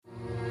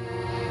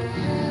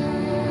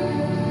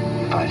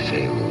I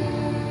fail,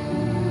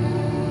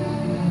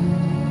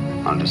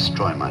 I'll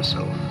destroy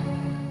myself.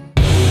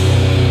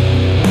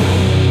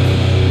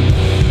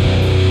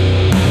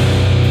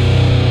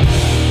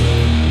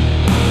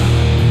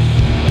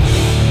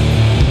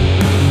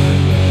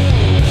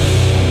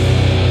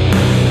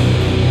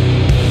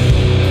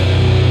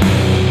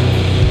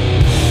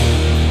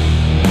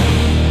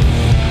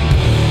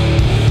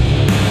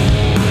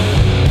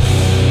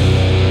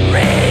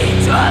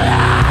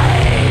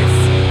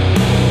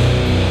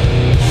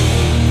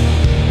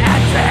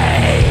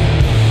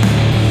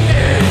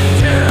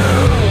 Into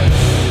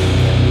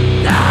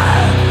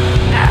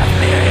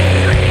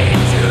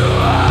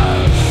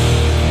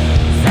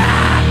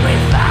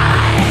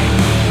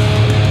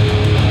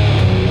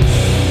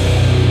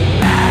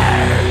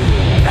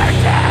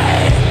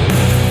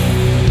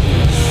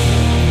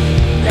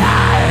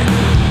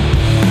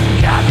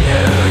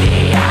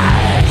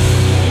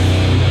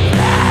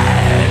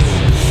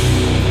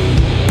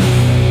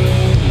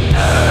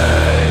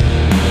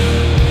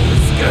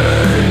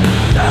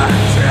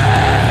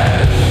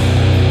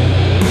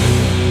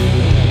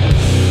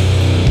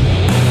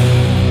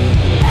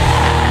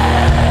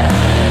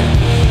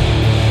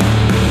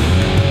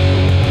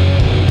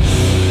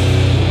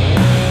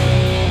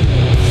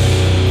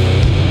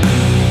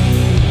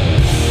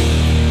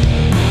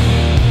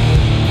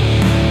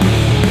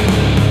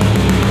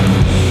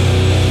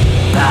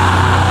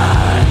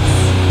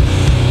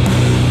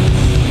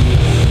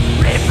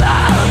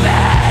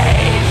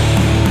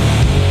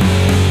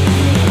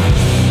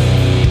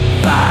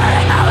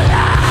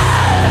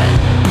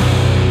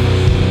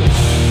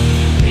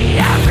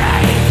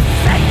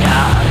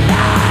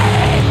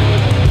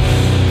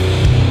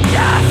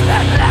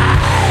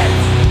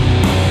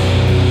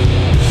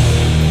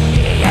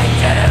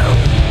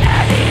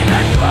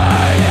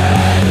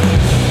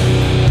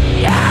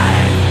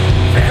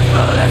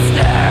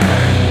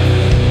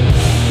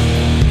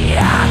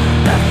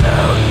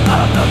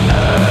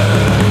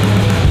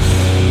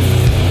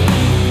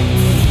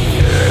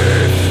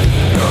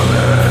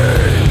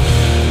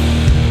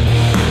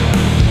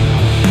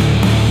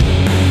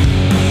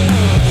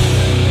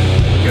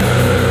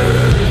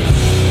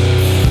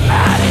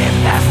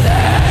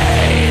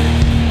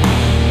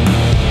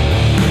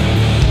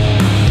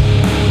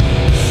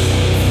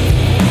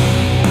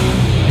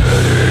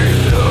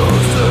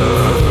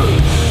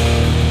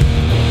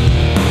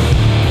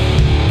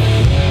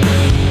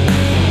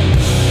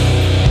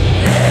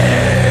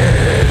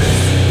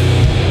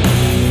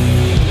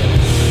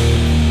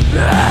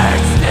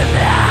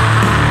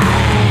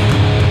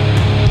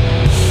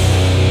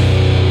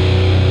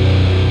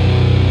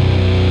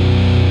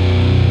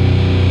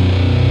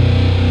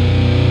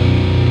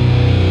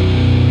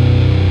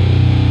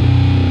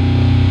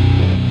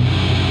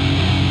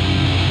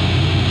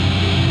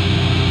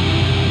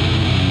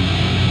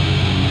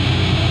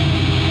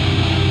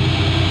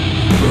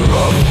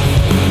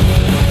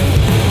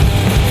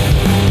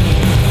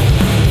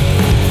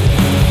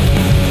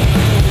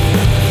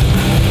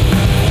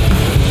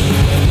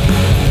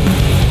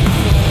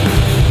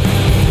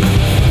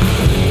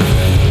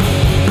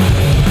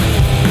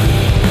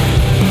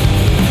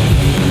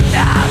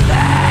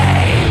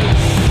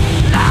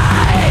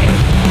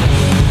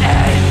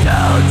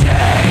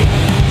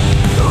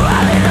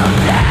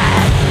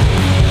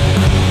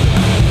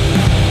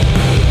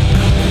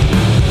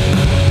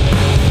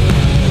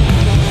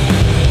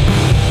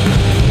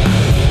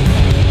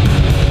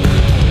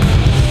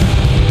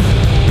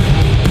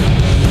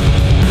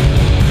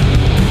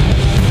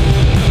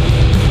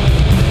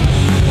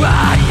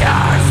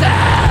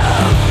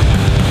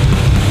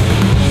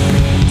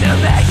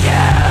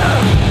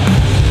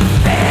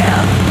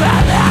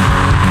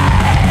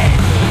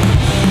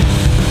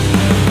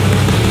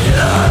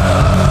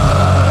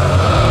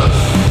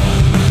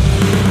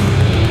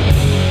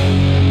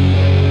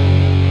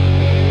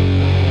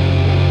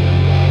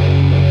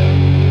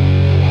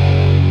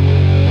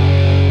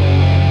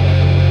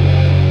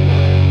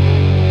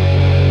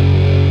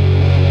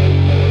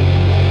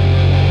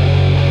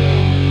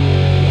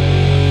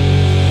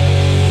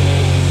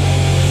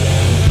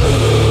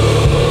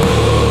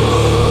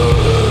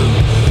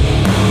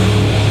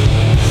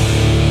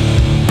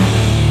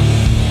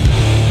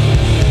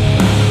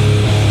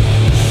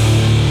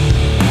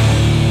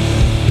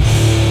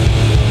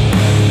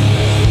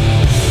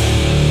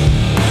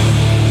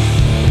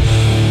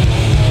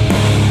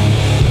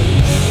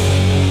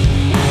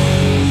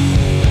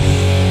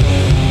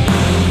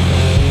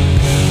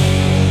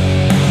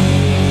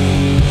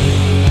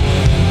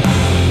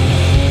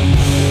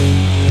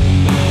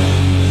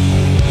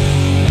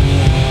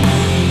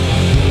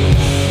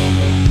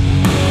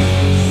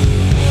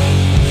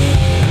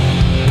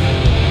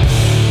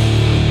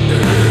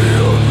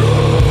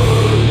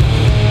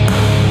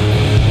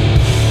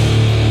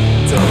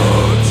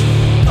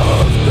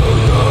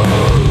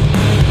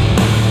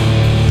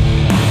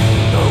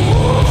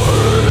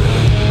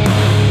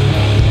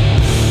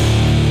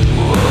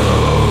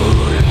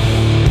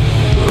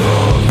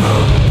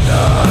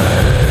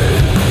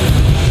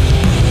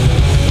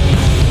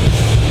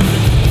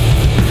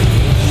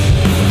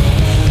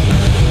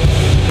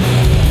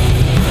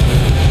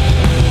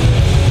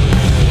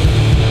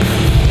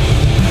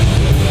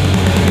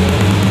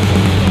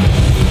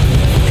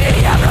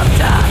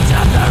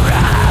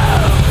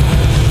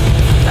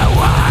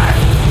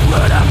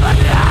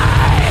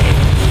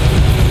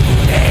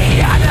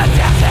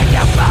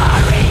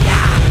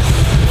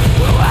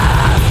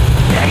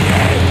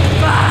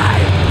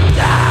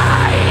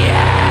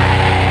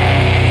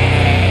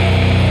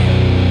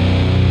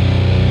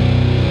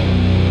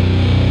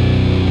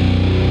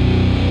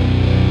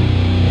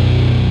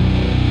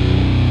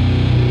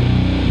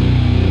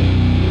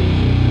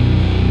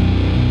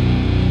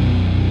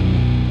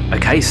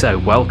Hey, so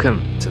welcome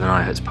to the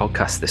Nujertaa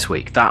podcast this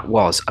week. That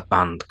was a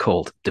band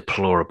called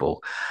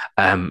Deplorable.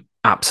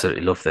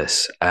 Absolutely love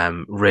this.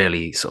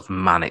 Really sort of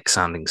manic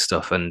sounding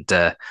stuff, and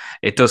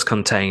it does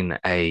contain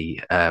a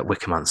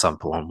Wickerman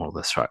sample on one of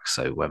the tracks.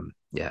 So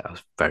yeah, I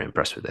was very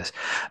impressed with this.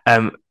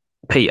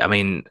 Pete, I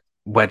mean,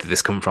 where did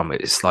this come from?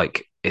 It's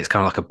kind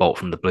of like a bolt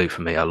from the blue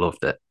for me. I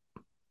loved it.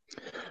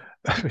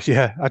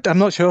 Yeah, I'm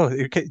not sure.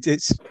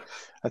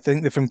 I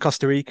think they're from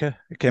Costa Rica.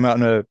 It came out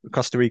on a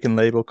Costa Rican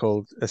label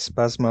called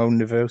Espasmo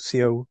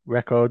Negocio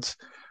Records,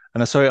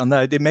 and I saw it on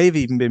there. It may have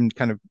even been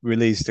kind of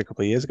released a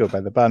couple of years ago by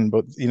the band,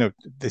 but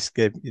this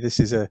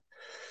is a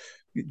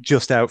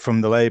just out from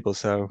the label,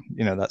 so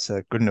that's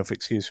a good enough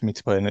excuse for me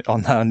to play it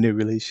on our new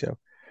release show,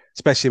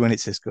 especially when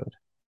it's this good.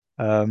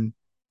 Um,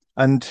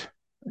 and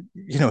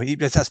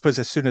I suppose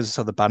as soon as I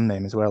saw the band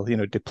name as well,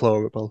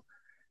 Deplorable.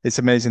 It's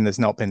amazing there's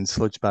not been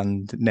sludge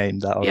band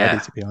named that already, Yeah.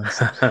 to be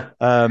honest.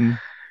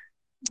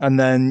 And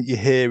then you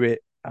hear it,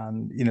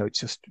 and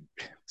it's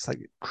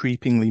like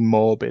creepingly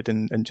morbid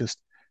and just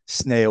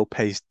snail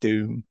paced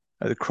doom.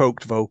 The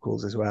croaked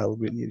vocals as well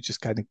really just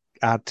kind of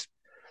add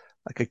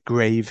like a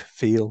grave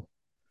feel.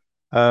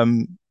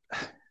 Um,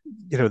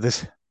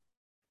 there's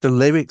the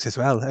lyrics as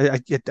well. I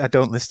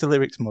don't list the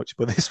lyrics much,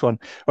 but this one,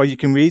 or you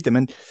can read them,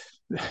 and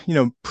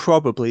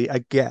probably,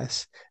 I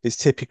guess, is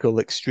typical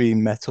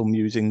extreme metal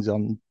musings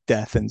on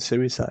death and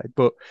suicide.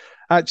 But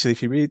actually,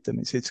 if you read them,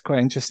 it's quite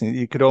interesting.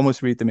 You could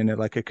almost read them in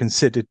a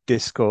considered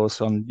discourse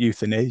on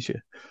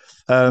euthanasia.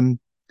 Um,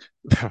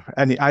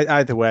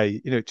 either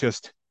way,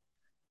 just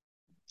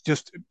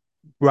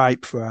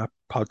ripe for our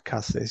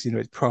podcast. This,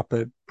 it's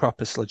proper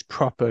sludge,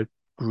 proper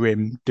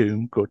grim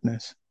doom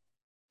goodness.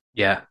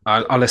 Yeah,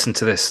 I listened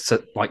to this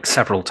like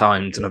several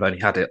times, and I've only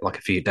had it like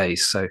a few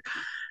days. So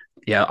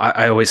yeah,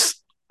 I always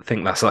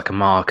think that's like a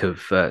mark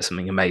of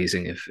something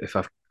amazing. If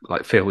I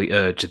like feel the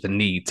urge, the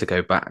need to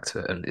go back to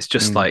it, and it's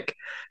just Mm. like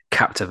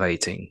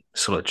captivating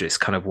sludge. It's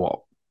kind of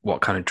what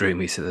kind of drew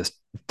me to this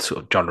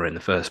sort of genre in the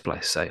first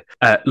place. So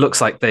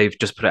looks like they've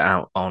just put it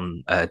out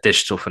on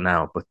digital for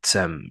now, but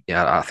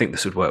yeah, I think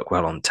this would work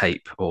well on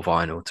tape or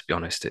vinyl. To be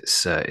honest,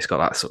 it's got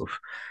that sort of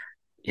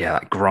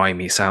that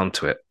grimy sound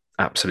to it.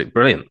 Absolutely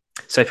brilliant.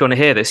 So if you want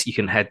to hear this, you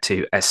can head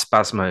to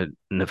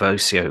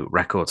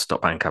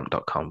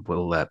espasmonegociorecords.bandcamp.com.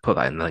 We'll put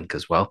that in the link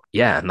as well.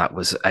 Yeah, and that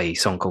was a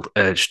song called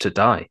Urge to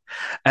Die.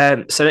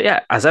 So yeah,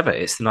 as ever,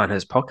 it's the Nine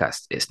Hertz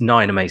podcast. It's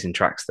 9 amazing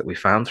tracks that we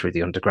found through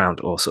the underground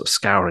or sort of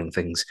scouring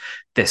things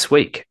this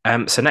week.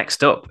 So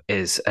next up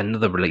is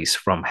another release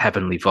from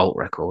Heavenly Vault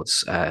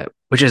Records,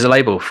 which is a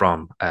label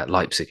from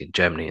Leipzig in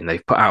Germany, and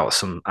they've put out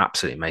some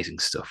absolutely amazing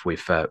stuff.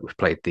 We've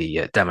played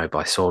the demo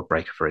by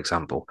Swordbreaker, for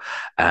example,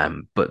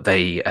 but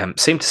they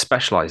seem to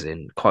specialize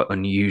in quite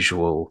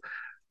unusual,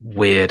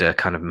 weirder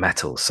kind of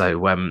metal.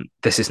 So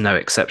this is no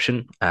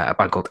exception. A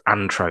band called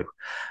Antro,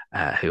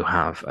 who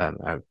have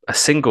a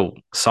single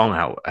song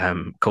out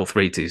called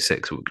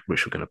 326,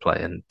 which we're going to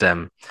play, and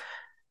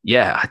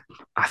yeah,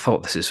 I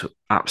thought this is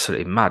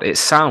absolutely mad. It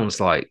sounds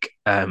like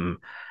I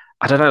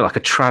don't know, like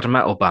a trad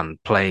metal band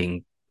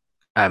playing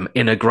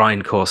in a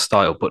grindcore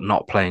style, but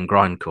not playing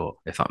grindcore,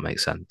 if that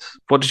makes sense.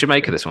 What did you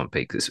make of this one,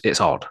 Pete?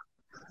 It's odd.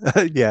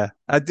 Yeah,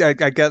 I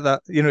get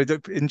that.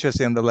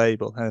 Interesting on the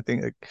label, and I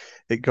think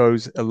it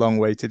goes a long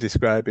way to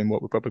describing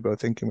what we're probably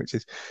both thinking, which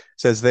is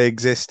says they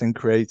exist and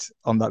create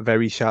on that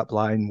very sharp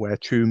line where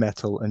true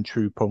metal and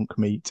true punk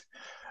meet.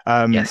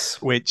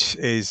 Yes. Which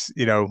is,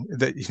 I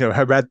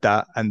read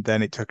that, and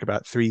then it took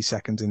about 3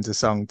 seconds into the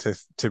song to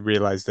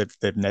realize that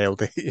they've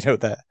nailed it. It's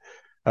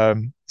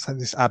like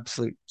this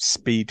absolute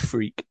speed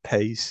freak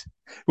pace.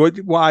 What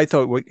I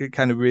thought what it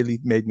kind of really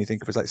made me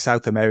think of was like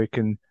South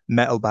American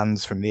metal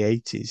bands from the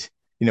 80s.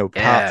 Yeah.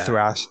 Part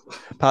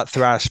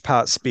thrash,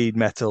 part speed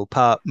metal,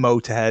 part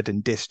Motorhead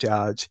and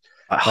Discharge,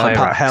 Like part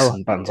Hyrax hell.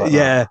 and bands like that.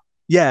 Yeah,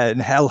 yeah, and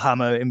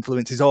Hellhammer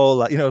influences all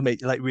that.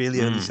 Make like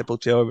really early Mm.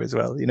 Sepultura as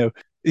well.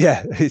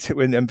 Yeah, it's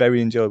and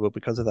very enjoyable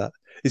because of that.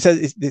 I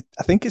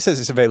think it says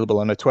it's available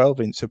on a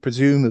 12-inch, so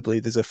presumably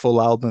there's a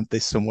full album of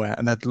this somewhere,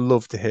 and I'd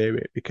love to hear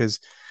it because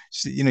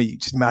you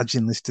just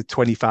imagine this to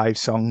 25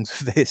 songs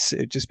of this.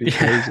 It'd just be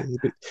crazy.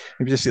 Yeah.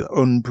 It'd be just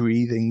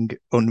unbreathing,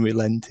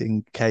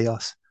 unrelenting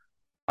chaos.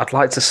 I'd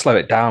like to slow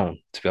it down,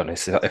 to be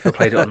honest. If I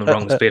played it on the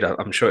wrong speed,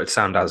 I'm sure it'd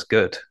sound as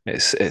good.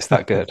 It's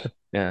that good.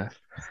 Yeah.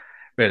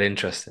 Really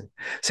interesting.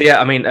 So yeah,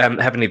 I mean,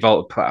 Heavenly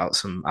Vault put out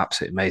some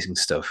absolutely amazing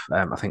stuff.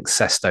 I think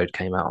Sestode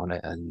came out on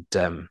it, and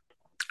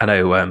I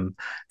know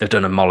they've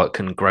done a Moloch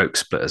and Groke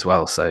split as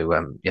well.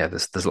 So yeah,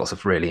 there's lots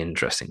of really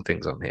interesting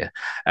things on here.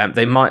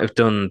 They might have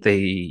done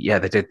they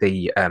did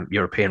the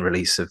European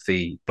release of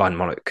the Blind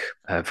Moloch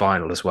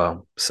vinyl as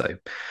well. So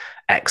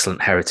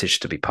excellent heritage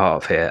to be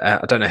part of here.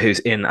 I don't know who's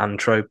in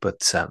Antro,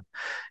 but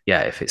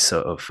yeah, if it's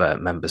sort of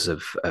members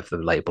of the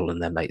label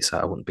and their mates,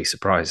 I wouldn't be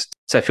surprised.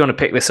 So if you want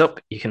to pick this up,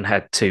 you can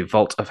head to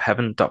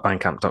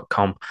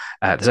vaultofheaven.bandcamp.com.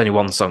 There's only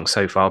one song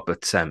so far,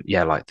 but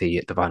yeah, like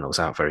the vinyl's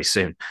out very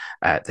soon.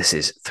 This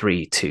is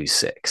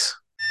 326.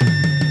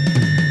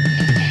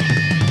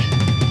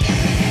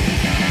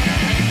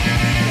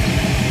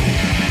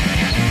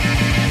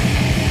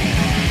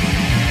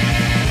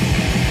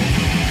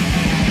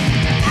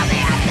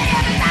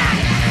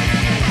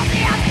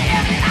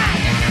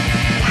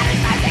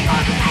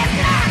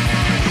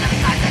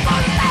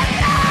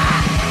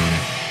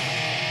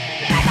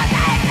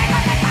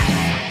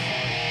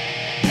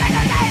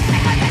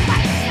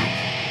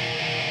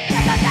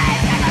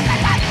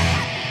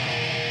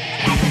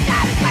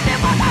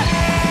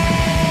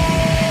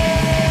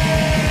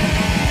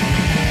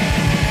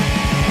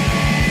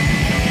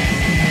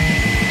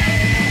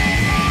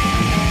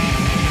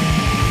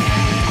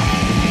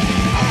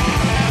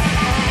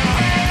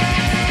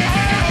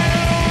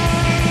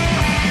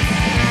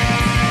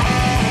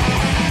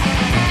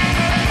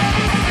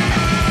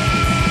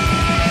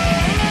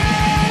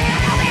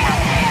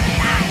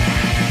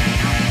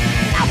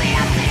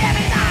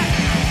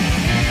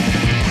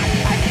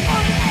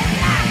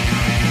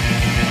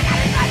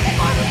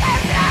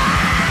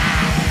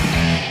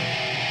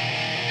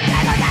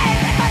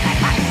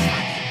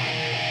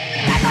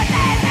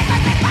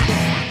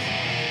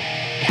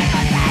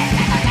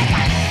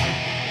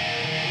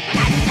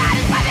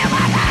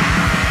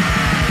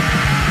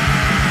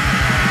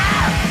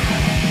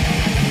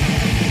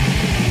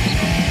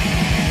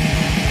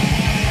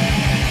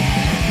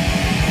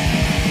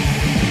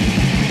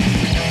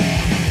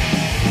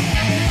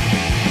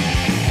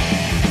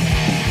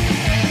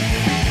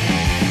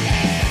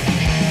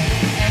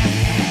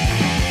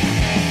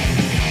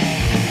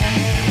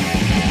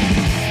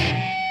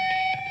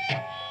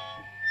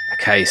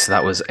 Okay, so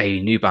that was a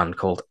new band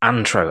called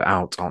Antro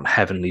out on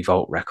Heavenly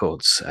Vault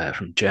Records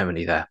from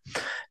Germany there.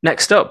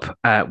 Next up,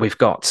 we've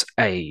got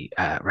a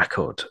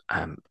record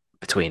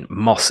between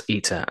Moss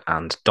Eater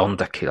and Don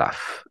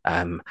Dekilaf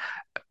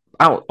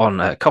out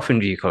on Coffin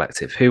View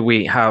Collective, who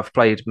we have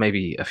played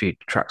maybe a few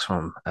tracks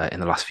from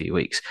in the last few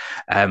weeks.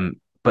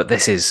 But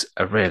this is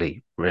a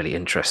really, really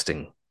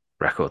interesting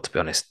record, to be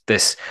honest.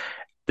 This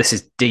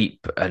is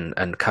deep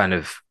and kind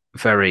of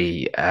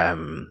very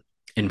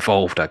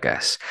involved, I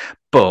guess,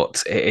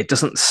 but it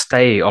doesn't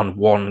stay on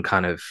one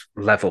kind of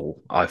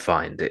level. I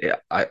find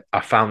I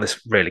found this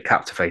really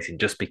captivating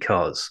just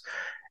because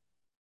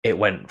it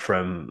went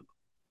from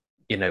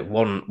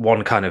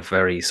one kind of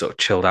very sort of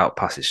chilled out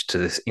passage to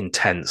this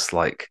intense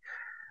like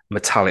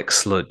metallic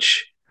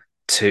sludge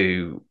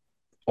to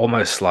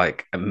almost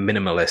like a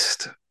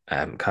minimalist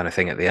kind of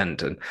thing at the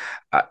end, and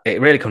it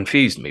really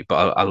confused me,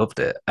 but I loved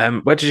it.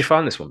 Where did you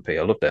find this one, P?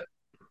 I loved it.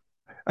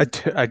 I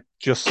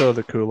just saw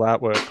the cool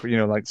artwork,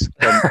 like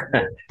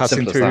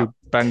passing Simple as through that.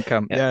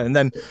 Bandcamp. Yeah. And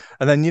then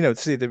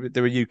see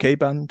they're a UK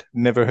band,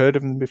 never heard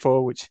of them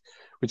before, which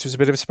was a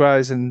bit of a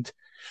surprise, and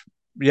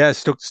yeah,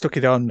 stuck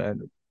it on,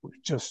 and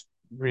just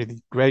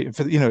really great.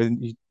 For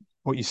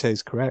what you say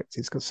is correct.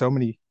 It's got so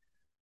many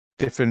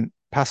different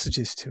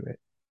passages to it.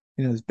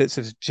 There's bits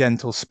of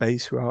gentle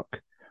space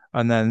rock,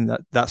 and then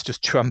that's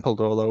just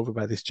trampled all over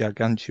by this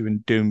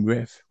gargantuan doom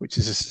riff, which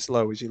is as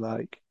slow as you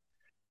like.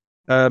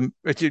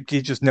 But you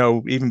just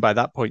know, even by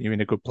that point, you're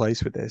in a good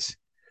place with this.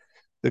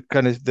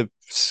 The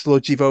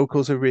sludgy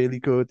vocals are really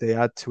good. They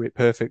add to it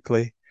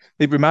perfectly.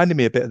 It reminded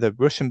me a bit of the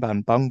Russian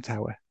band Bong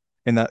Tower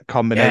in that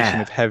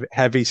combination of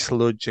heavy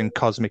sludge and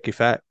cosmic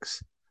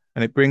effects.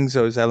 And it brings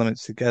those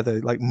elements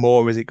together like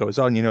more as it goes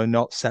on,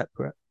 not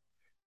separate.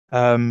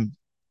 And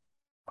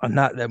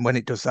that, then when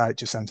it does that, it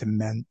just sounds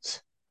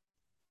immense.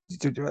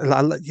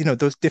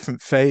 Those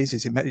different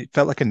phases, it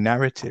felt like a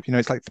narrative.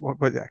 It's like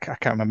I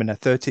can't remember now,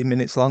 13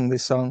 minutes long,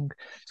 this song.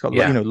 It's got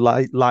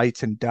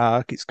light and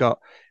dark. It's got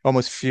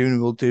almost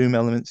funeral doom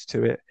elements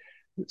to it,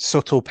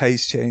 subtle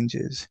pace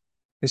changes.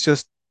 It's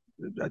just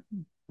a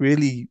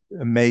really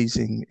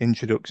amazing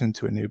introduction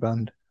to a new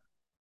band.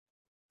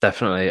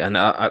 Definitely, and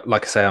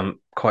like I say,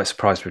 I'm quite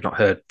surprised we've not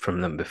heard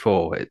from them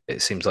before.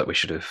 It seems like we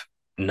should have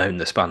known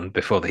this band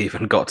before they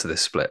even got to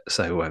this split.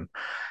 So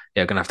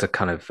yeah, gonna have to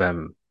kind of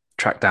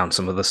track down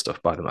some other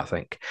stuff by them, I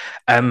think.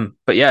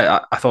 But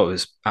yeah, I thought it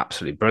was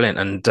absolutely brilliant.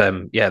 And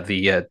yeah,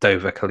 the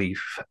Dover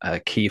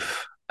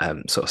Keef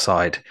sort of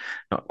side,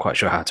 not quite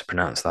sure how to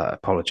pronounce that.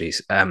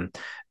 Apologies.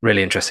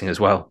 Really interesting as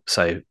well.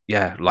 So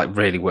yeah, like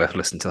really worth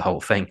listening to the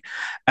whole thing.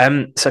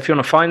 So if you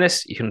want to find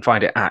this, you can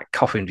find it at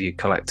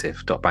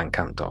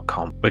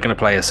coffinviewcollective.bandcamp.com. We're going to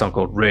play a song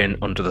called Ruin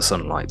Under the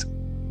Sunlight.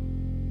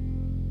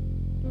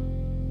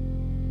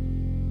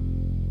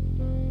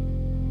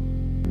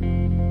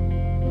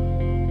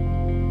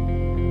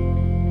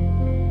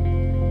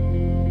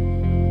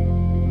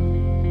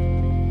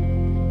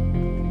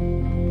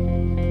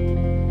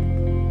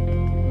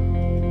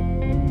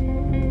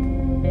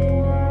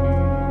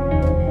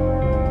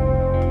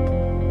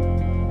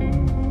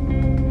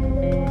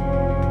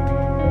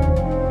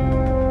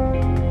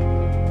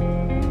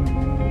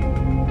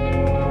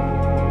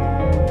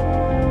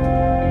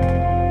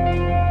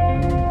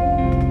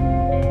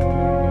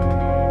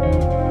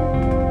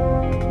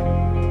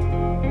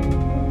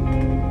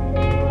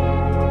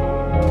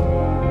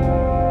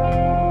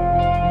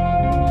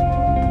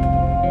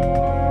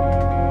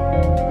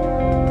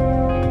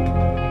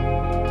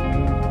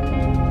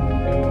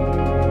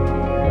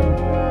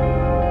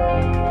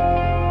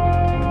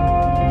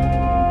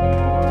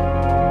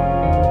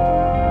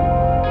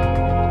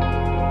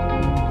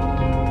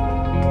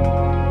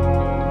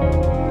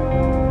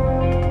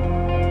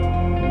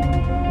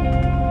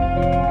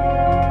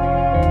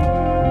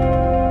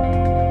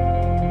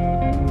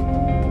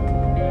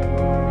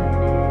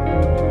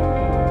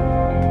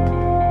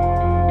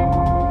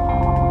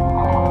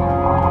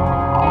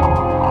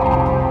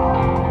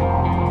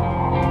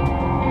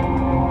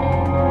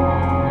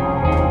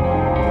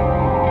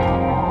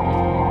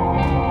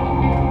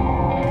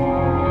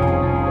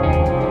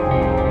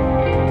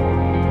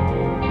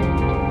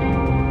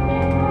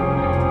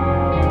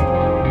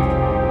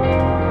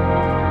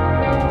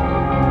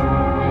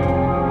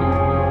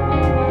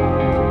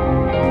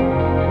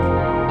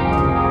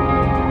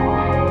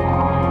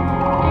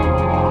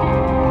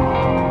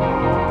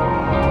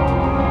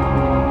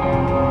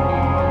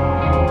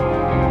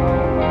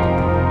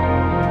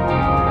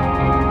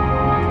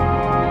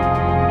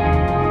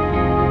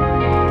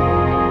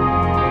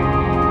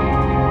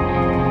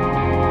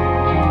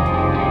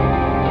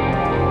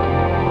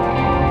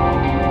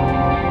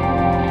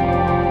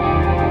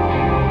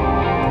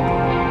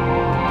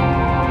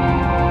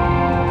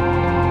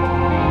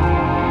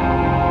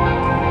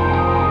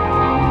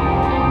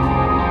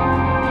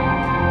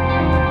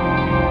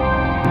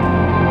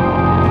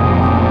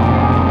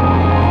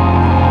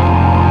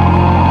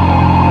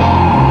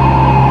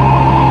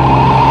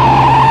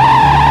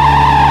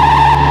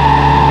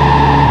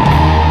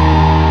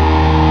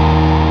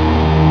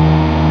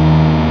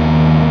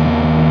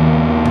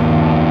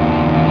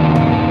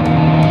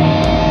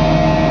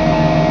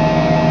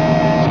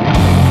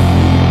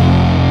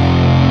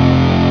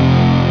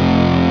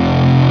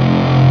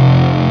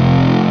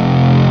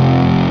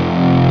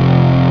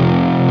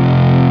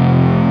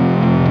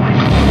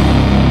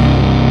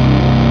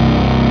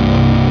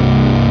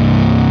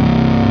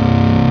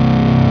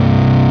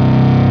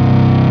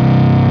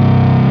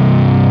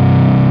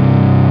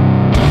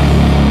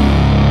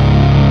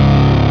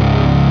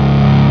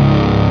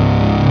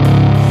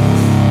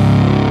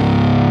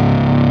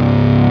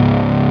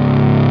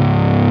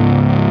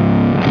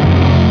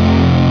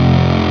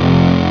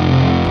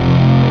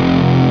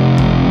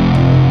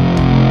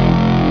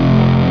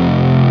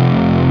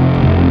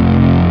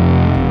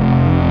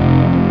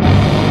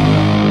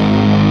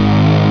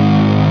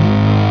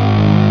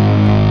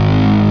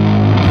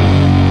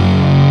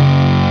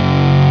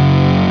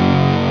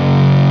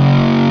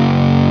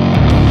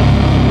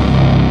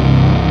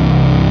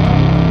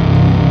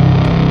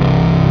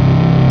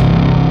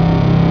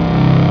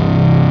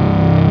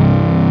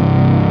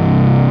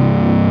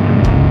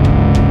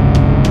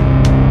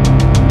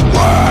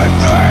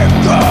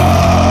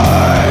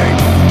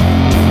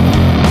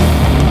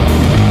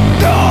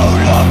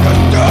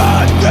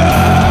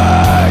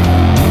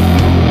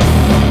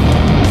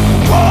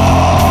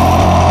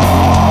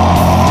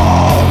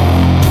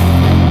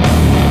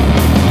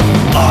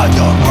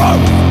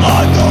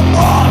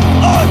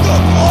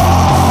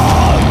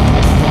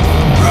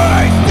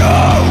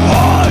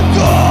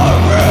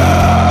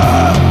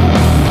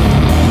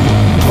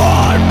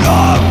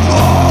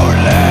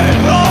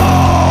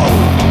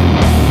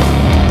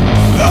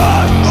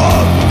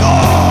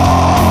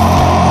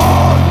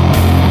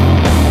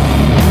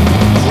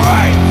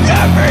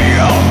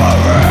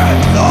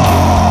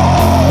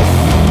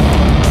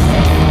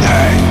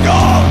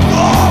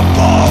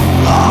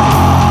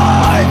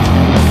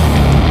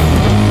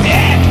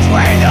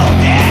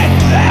 Cradled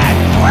in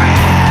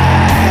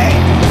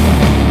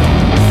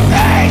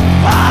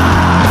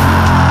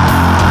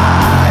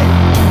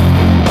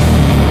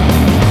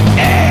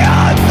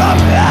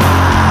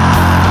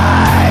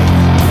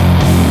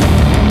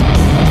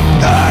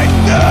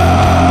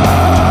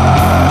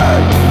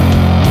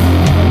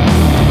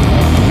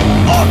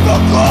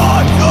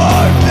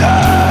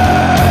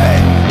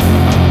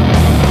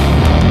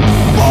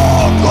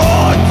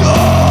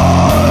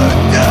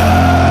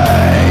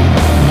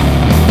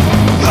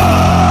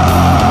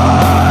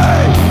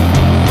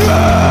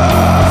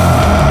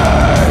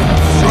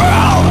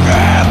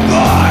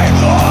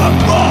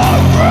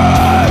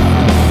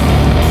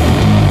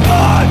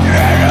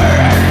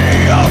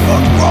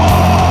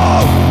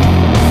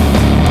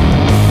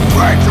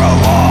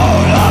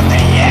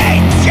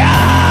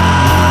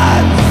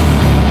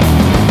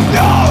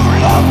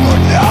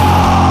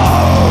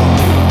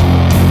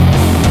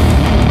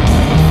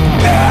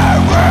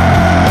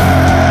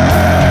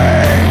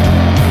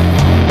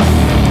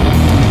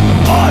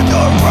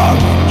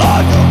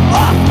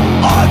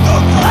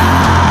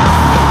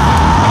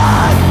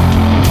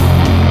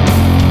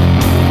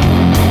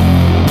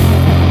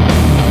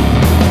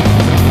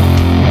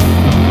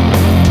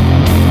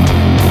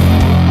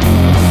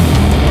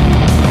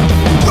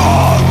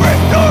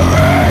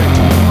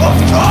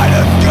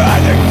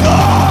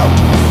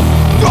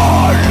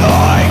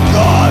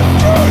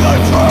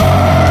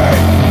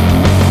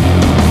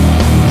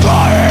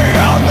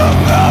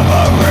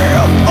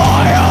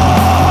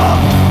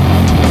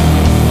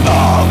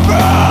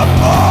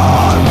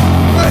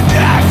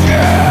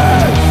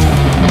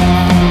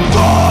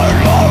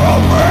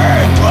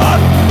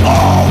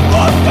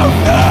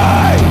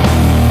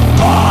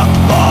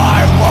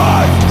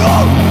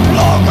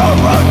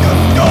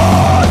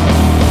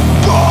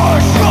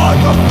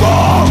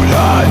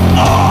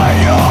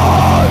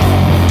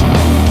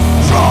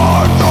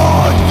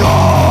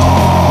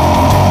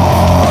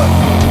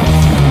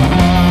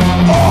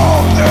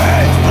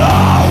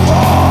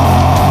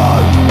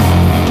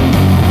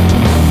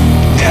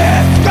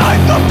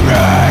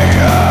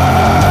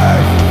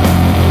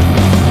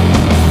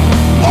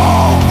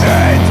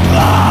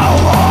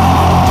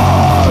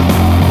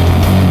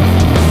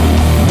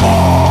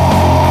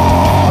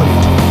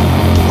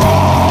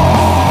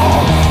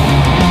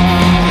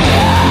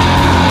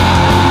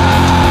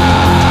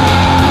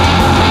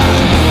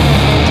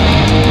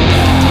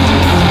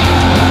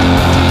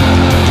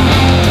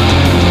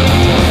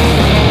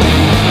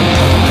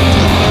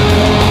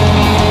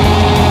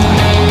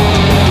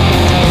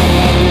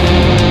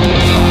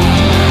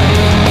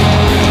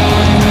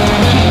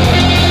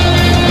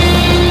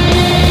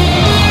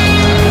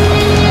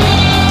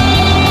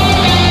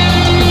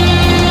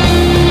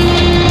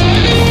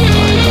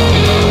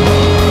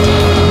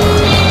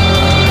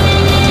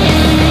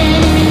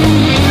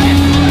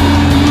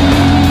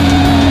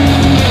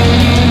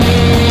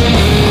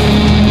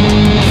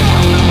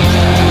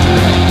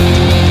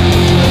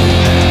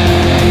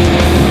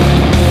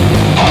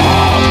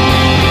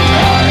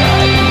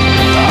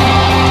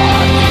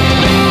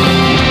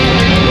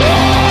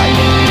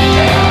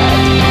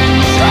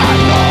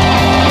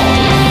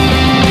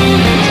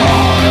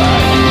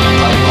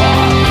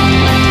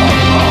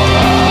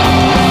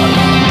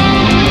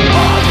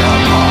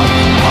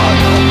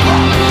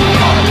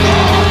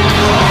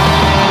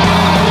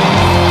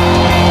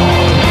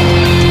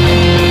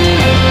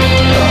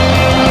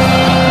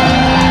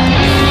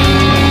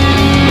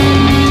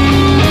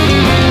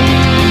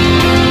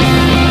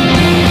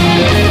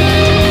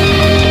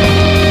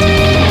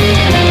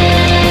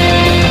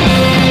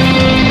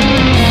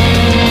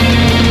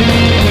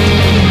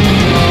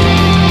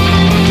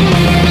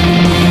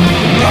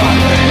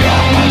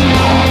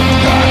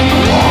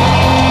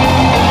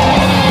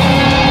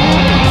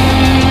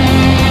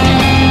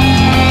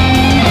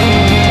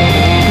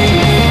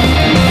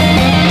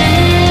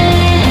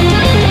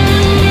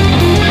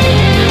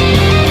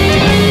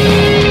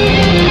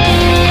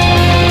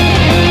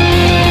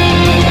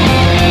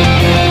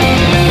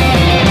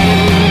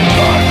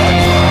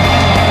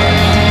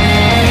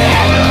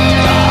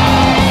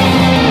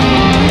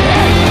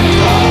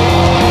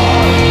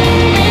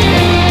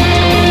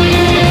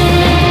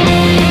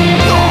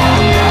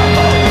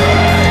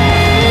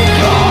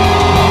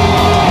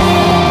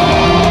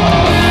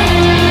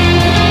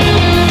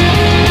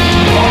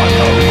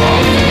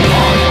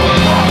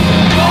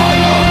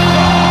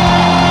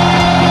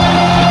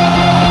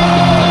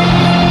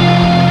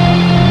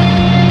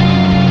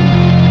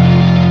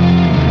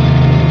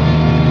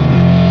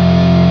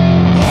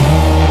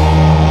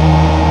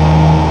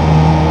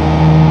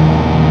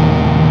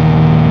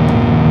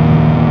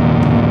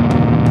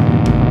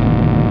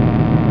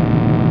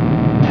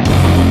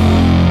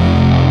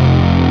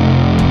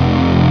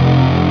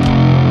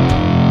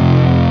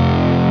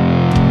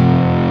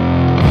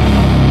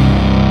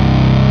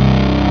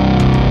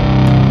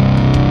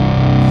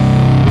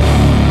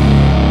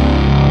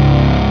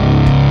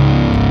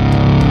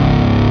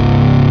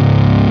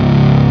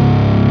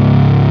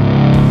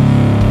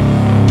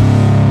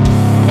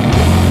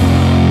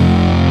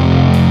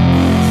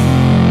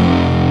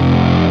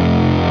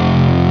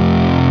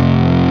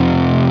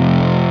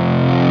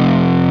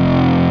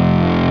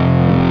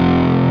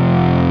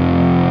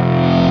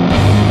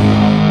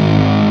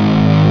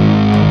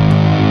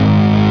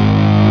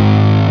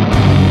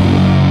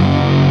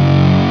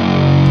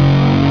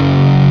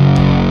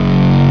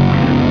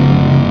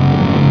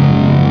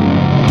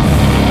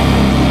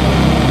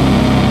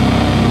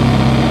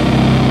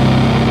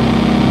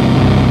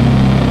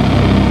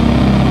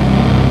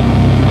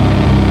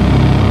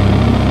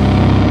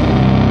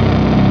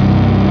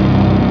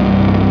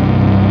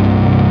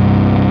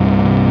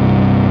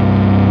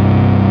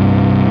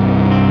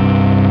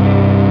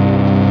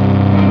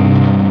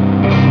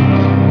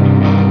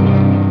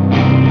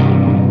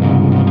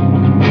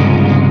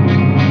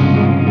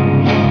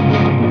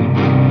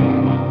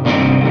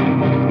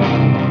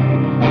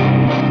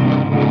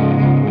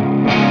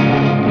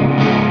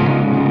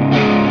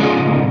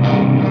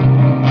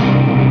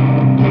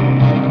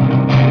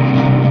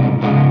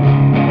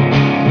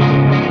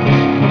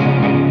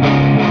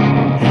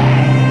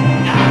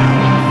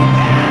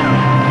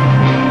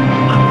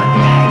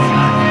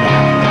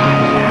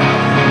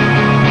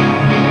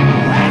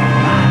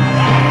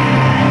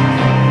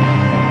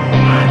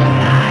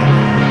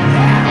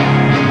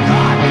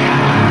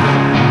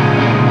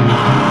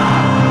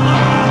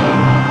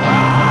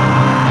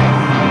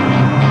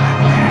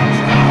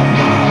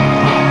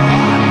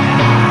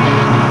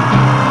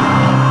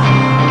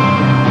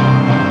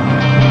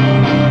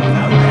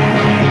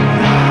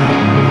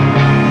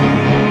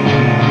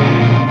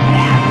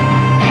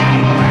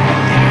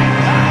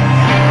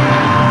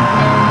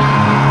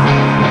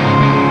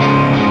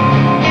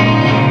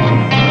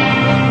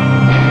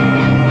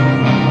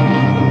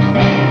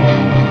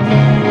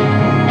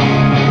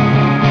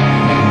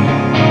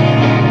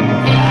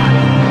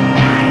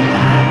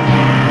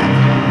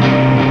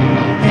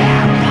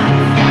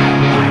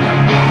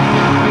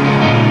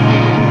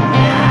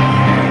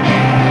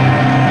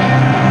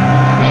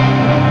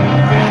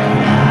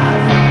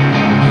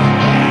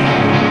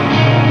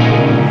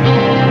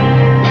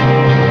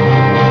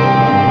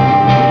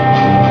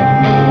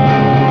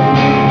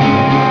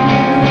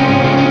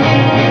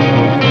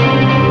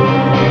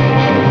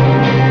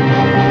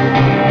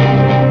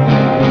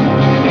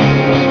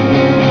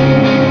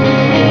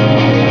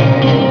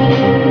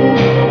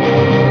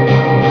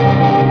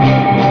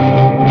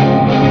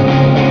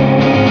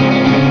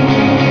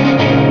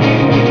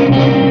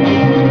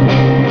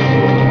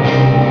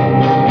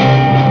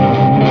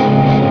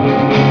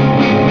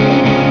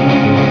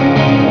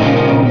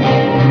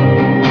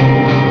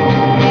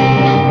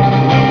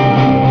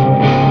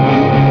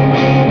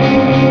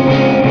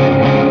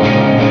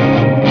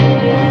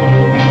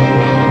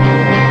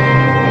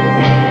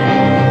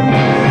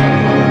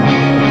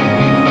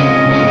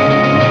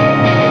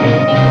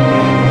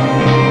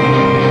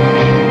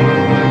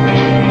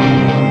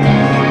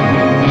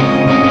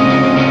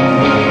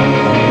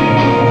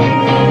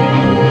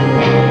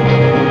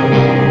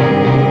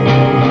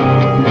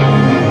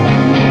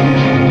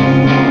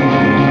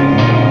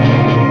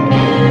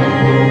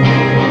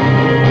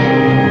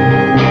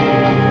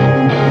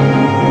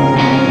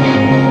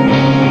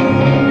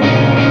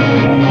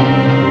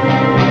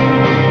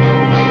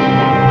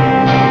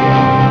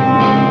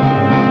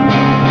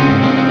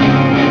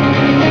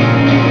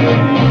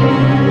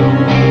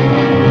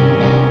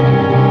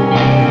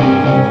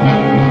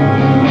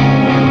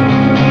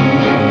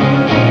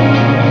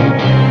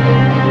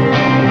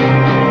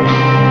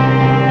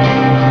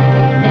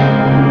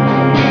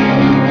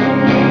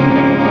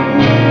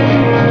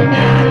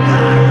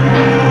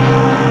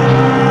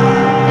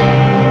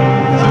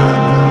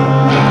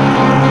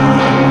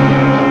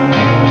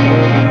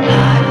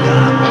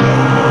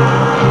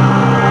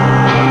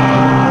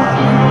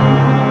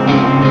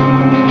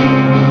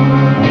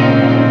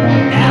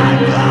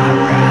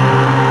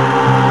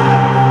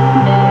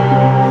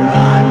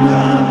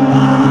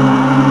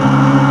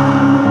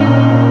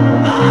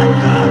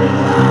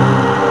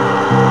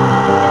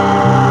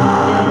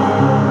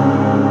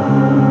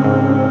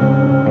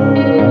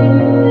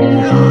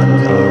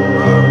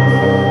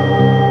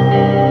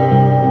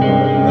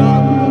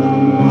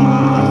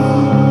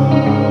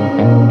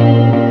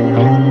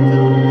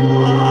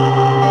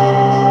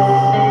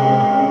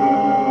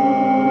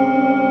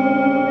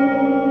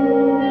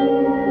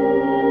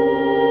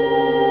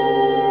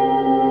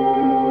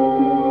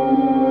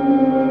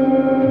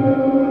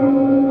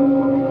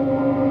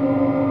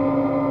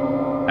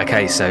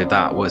So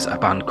that was a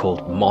band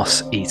called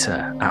Moss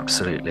Eater.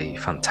 Absolutely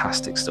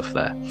fantastic stuff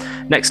there.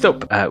 Next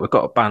up, we've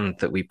got a band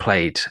that we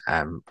played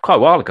quite a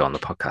while ago on the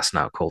podcast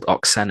now called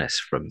Oksennus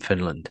from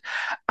Finland.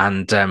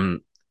 And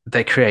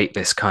they create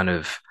this kind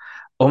of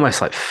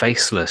almost like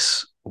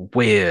faceless,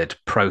 weird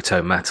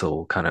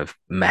proto-metal kind of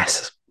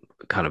mess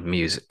kind of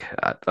music.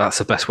 That's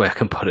the best way I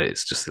can put it.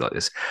 It's just like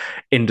this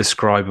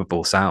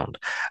indescribable sound.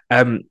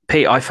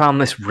 Pete, I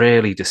found this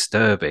really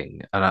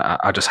disturbing, and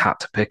I just had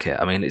to pick it.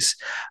 I mean, it's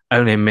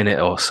only a minute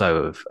or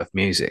so of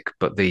music,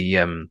 but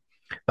the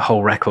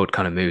whole record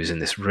kind of moves in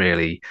this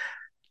really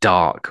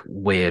dark,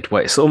 weird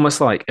way. It's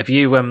almost like have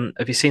you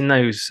seen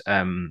those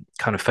kind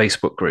of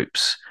Facebook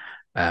groups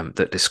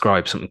that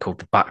describe something called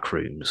the back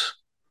rooms?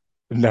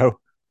 No.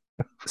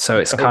 So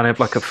it's kind of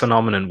like a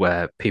phenomenon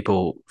where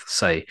people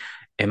say,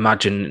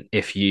 imagine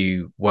if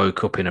you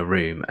woke up in a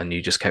room and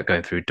you just kept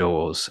going through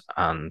doors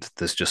and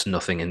there's just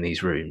nothing in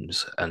these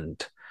rooms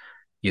and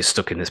you're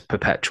stuck in this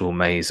perpetual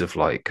maze of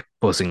like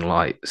buzzing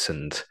lights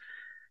and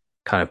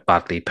kind of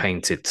badly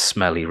painted,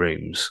 smelly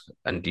rooms,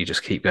 and you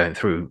just keep going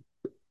through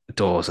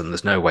doors and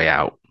there's no way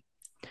out.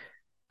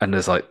 And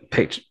there's like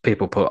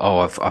people put, oh,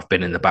 I've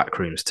been in the back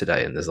rooms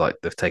today, and there's like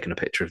they've taken a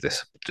picture of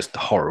this just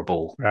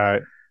horrible,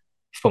 right,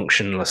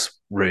 functionless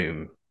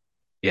room.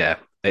 Yeah.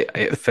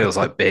 It feels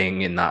like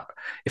being in that.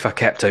 If I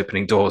kept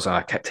opening doors and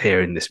I kept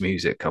hearing this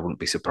music, I wouldn't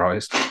be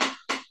surprised.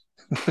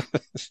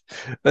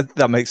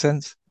 That makes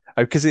sense,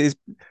 because it is.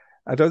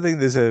 I don't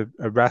think there's a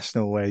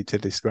rational way to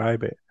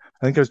describe it.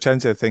 I think I was trying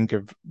to think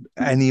of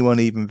anyone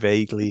even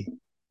vaguely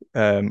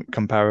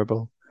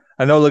comparable.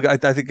 I know. Look, I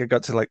think I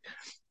got to like.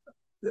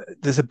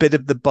 There's a bit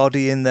of the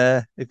body in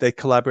there. If they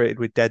collaborated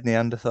with Dead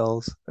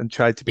Neanderthals and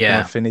tried to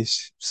become a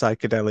Finnish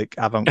psychedelic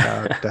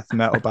avant-garde death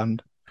metal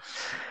band.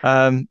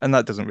 And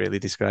that doesn't really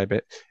describe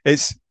it.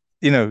 It's,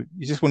 you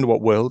just wonder what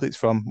world it's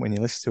from when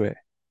you listen to it.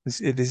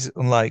 It is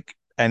unlike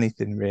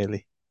anything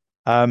really.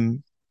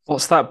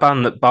 What's that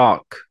band that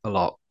bark a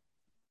lot?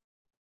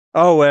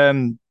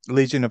 Oh,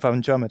 Legion of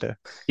Andromeda.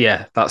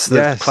 Yeah, that's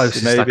the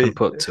closest I can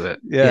put to it.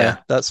 Yeah.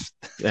 That's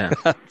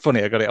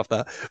funny. I got it off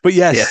that. But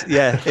yes,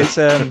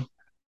 it's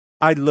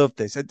I love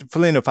this.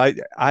 Funnily enough,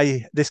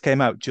 this came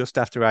out just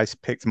after I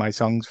picked my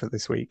songs for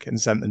this week and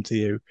sent them to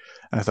you,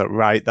 and I thought,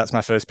 right, that's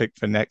my first pick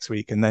for next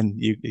week, and then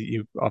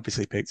you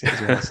obviously picked it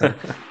as well. So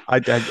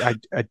I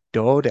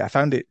adored it. I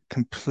found it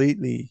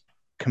completely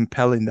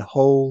compelling. The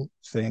whole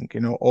thing,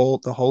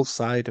 the whole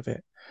side of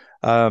it.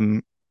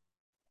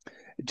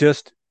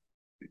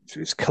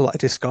 It's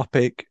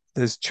kaleidoscopic.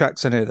 There's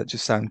tracks on it that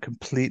just sound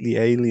completely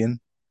alien.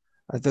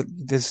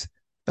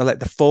 Like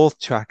the fourth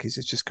track is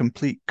just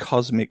complete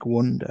cosmic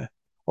wonder.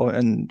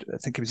 And I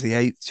think it was the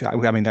eighth track.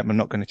 I mean, I'm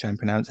not going to try and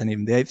pronounce any of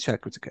them. The eighth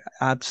track was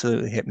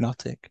absolutely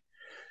hypnotic.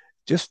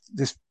 Just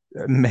this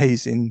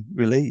amazing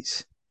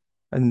release.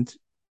 And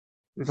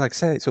like I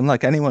say, it's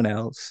unlike anyone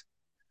else.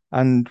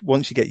 And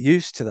once you get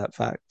used to that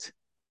fact,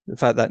 the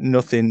fact that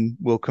nothing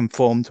will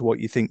conform to what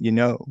you think you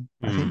know,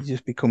 I think you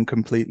just become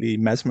completely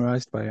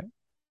mesmerized by it.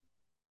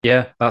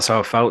 Yeah, that's how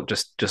I felt.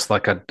 Just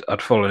like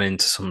I'd fallen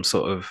into some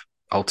sort of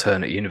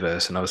alternate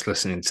universe, and I was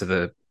listening to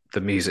the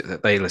music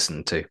that they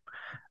listened to.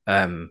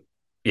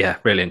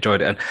 Really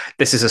enjoyed it. And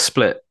this is a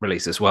split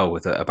release as well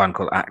with a band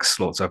called Axe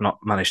Slaughter. So I've not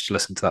managed to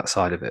listen to that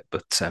side of it,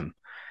 but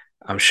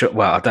I'm sure.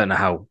 Well, I don't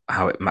know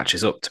how it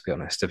matches up, to be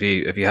honest. Have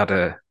you had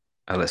a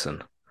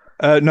listen?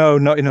 No,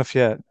 not enough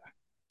yet.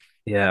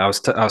 Yeah, I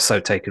was so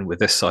taken with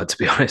this side, to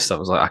be honest. I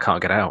was like, I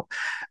can't get out.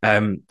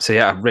 So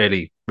yeah, I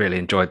really really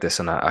enjoyed this,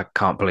 and I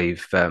can't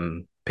believe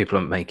people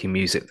are making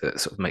music that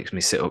sort of makes me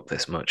sit up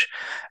this much.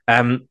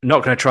 Not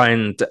going to try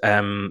and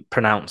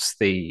pronounce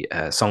the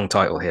song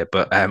title here,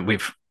 but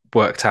we've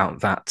worked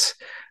out that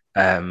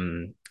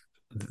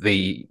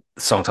the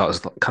song title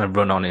is kind of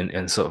run on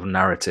in sort of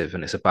narrative,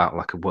 and it's about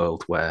like a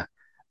world where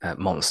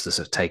monsters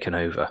have taken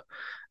over.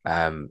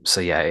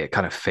 So yeah, it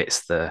kind of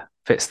fits the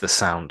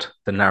sound.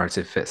 The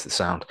narrative fits the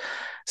sound.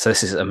 So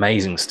this is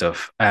amazing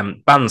stuff.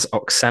 Band's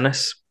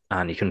Oksennus,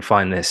 and you can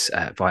find this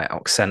via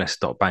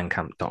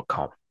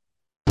oksennus.bandcamp.com.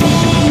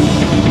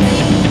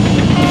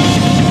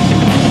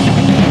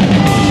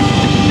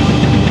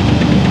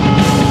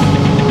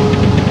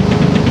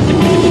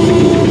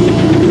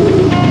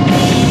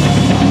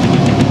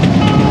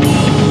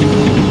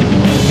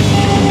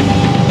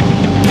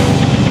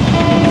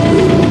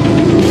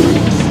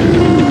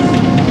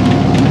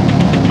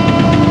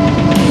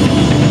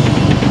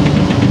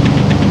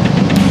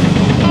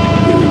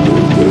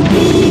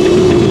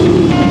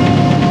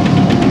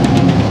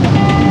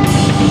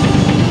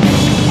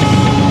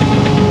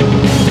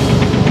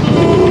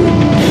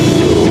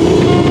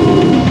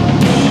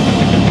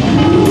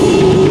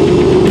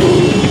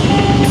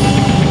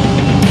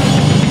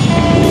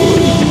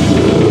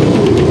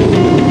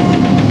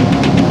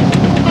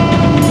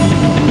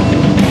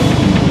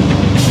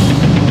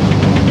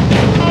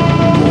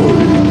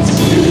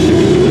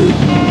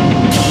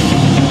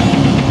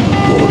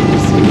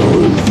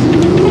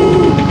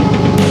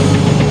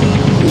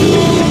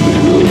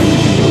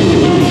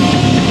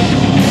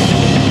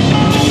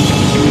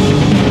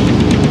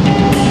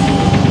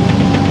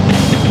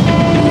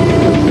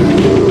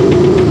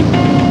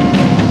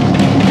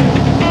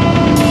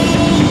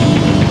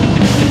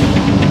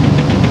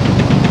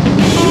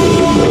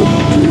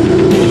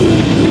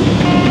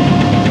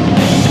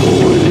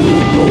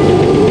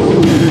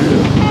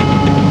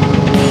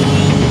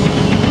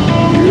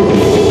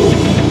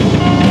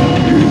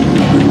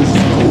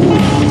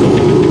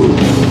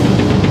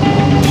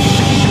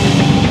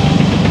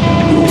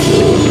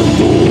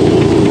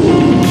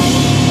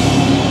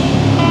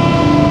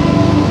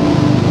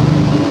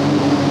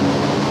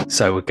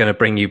 So we're going to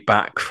bring you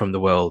back from the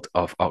world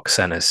of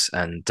Oksennus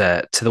and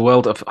to the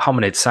world of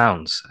Hominid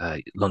Sounds,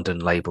 London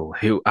label,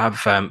 who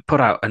have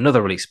put out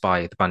another release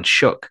by the band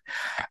Shuck.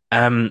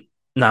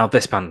 Now,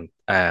 this band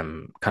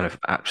kind of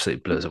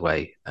absolutely blew us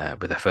away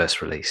with their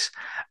first release.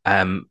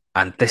 And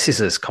this is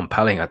as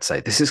compelling, I'd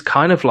say. This is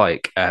kind of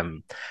like,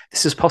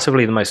 this is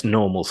possibly the most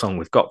normal song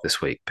we've got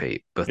this week,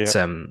 Pete, but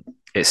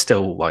it's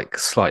still like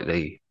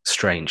slightly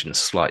strange and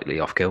slightly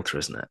off kilter,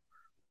 isn't it?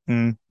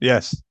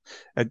 Yes,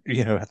 I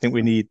think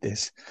we need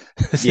this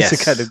to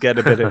kind of get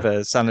a bit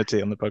of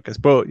sanity on the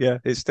podcast. But yeah,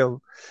 it's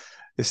still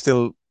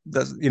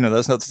that's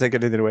not to take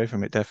anything away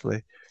from it.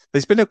 Definitely,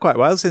 it's been quite a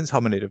while since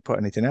Hominid have put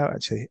anything out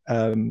actually.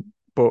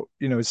 But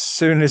as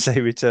soon as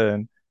they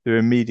return, they're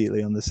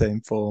immediately on the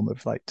same form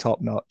of like top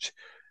notch,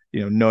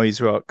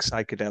 noise rock,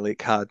 psychedelic,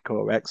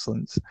 hardcore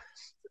excellence.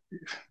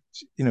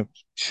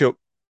 Shuck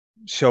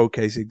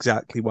showcase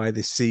exactly why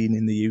this scene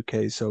in the UK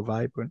is so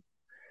vibrant.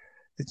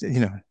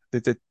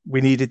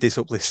 We needed this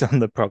uplift on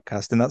the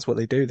podcast, and that's what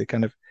they do. They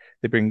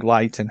bring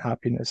light and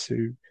happiness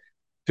through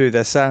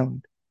their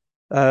sound.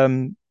 I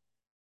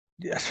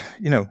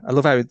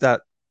love how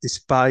that,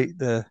 despite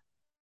the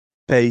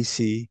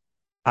bassy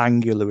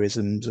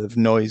angularisms of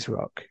noise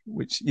rock,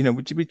 which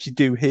you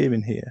do here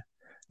and here,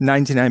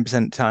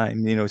 99%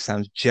 time,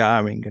 sounds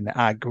jarring and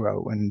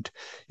aggro and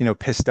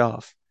pissed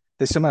off.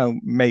 They somehow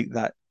make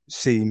that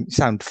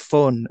sound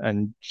fun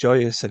and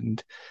joyous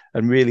and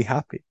really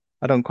happy.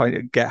 I don't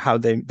quite get how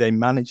they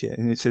manage it,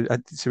 and it's a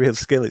real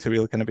skill. It's a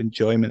real kind of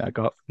enjoyment I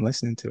got from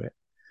listening to it.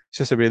 It's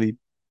just a really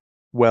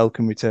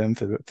welcome return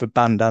for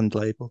band and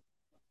label.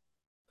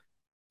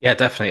 Yeah,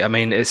 definitely. I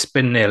mean, it's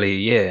been nearly a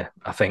year,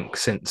 I think,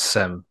 since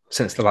the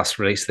last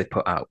release they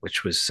put out,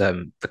 which was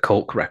the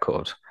Colk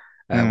record,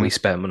 We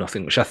Spare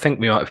Nothing, which I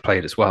think we might have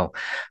played as well.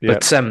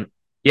 Yep.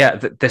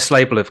 But this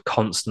label have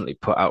constantly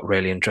put out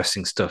really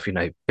interesting stuff.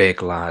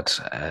 Big Lad,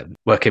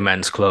 Working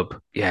Men's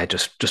Club. Yeah,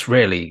 just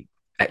really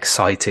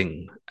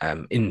exciting,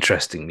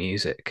 interesting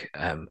music.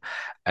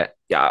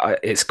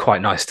 It's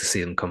quite nice to see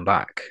them come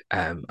back.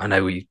 I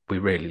know we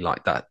really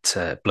like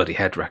that Bloody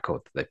Head record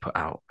that they put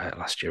out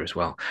last year as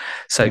well.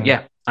 So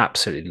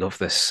absolutely love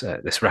this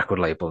record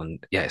label,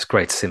 and it's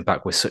great to see them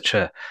back with such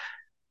a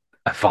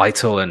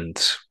vital and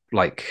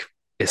like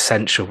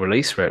essential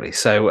release, really.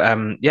 So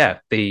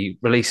the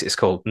release is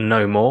called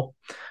No More.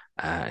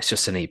 It's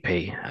just an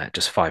EP,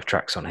 just 5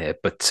 tracks on here.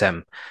 But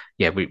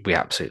we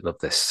absolutely love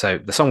this. So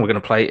the song we're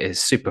going to play is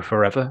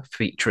SuperForever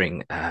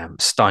featuring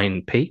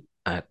Stein P.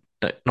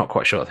 Not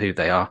quite sure who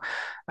they are,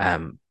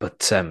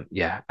 but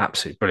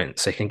absolutely brilliant.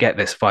 So you can get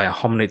this via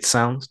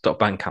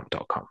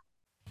hominidsounds.bandcamp.com.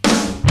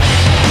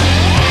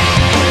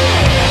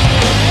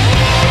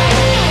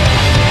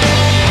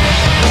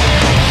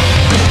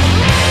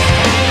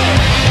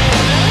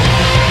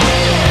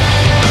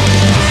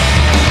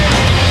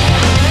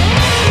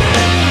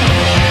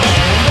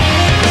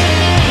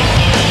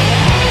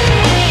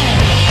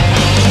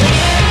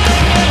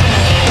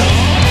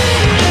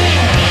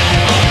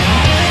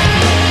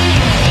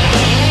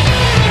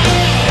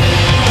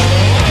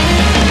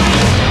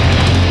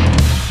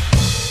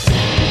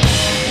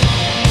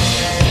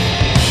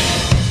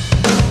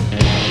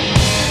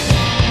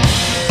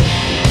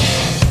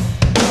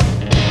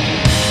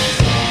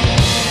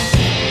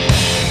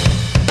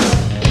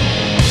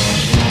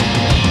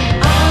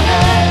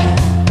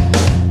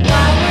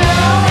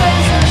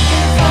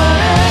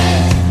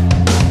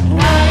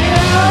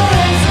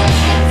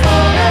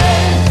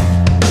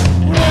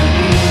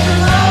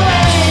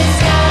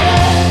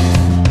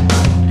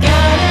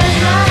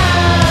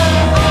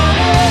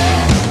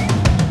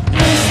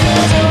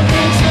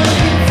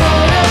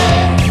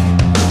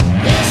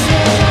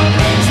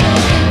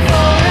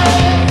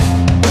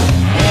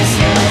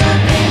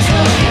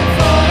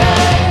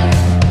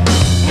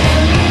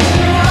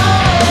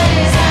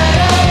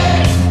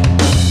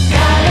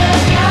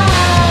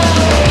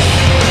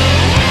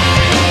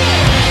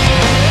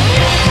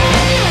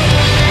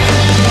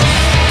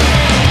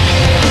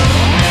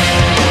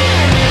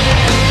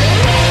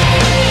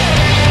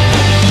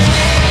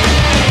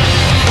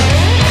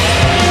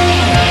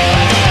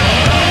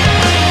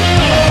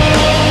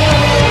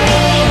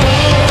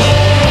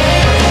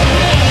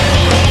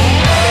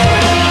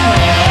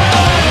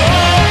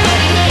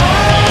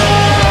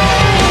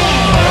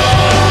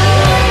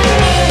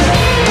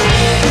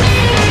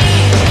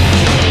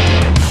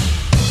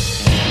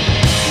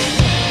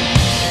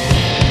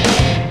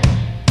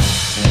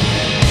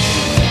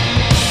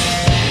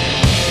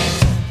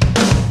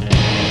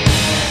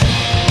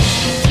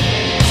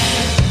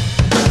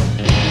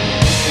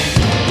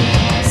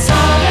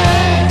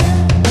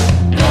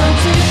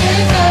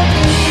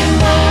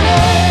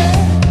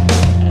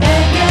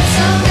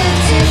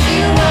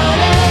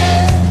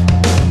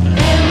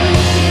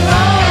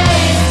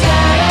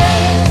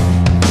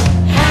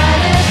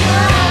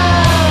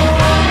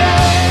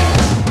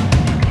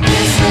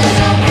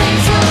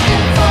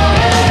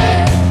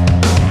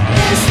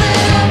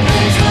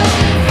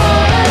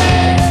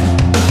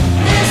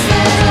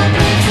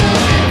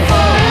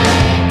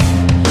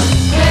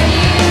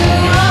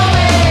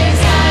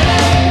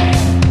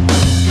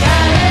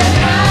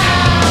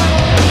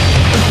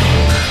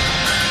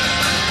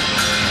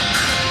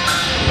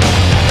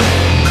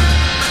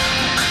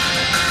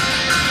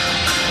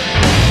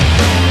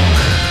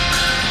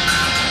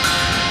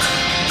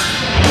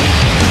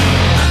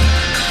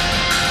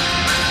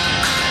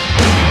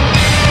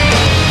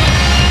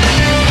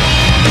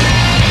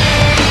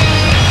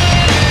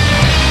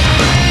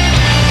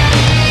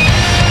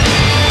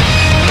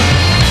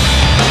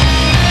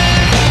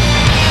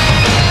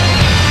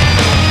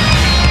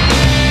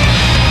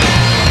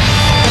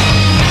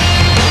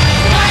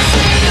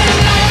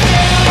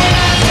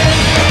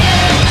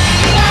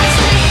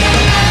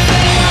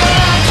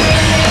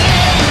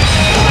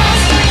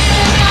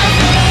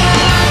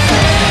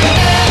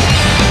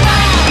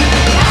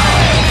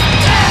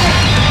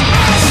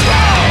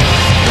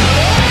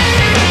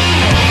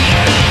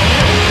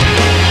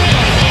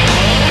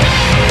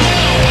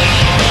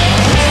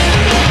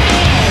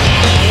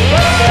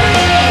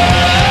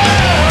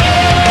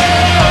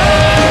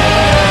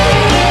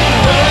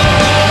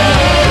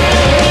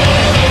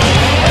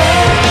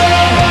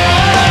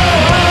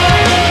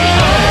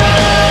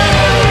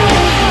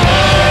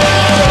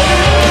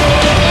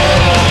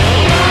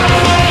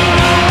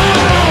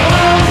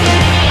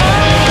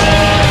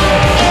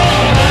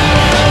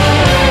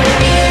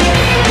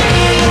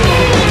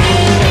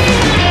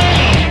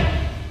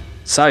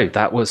 So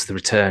that was the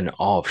return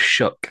of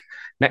Shuck.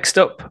 Next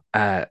up,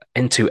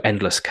 Into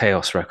Endless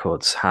Chaos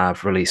Records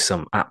have released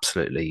some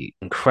absolutely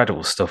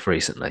incredible stuff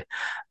recently,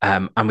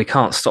 and we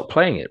can't stop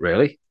playing it,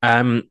 really.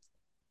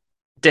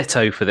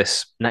 Ditto for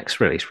this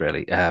next release,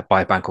 really,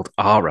 by a band called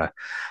Ara.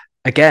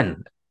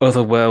 Again,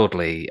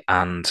 otherworldly,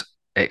 and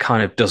it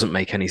kind of doesn't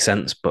make any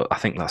sense, but I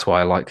think that's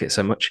why I like it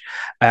so much.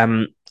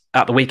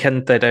 At the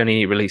weekend, they'd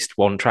only released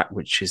one track,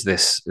 which is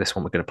this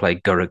one we're going to play,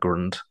 Gurre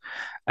Grund.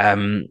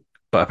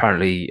 But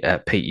apparently,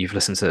 Pete, you've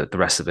listened to the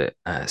rest of it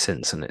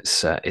since, and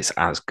it's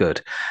as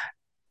good.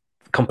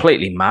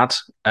 Completely mad.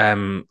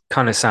 Kind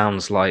of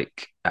sounds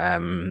like I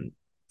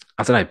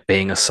don't know,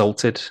 being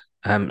assaulted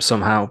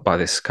somehow by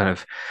this kind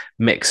of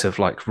mix of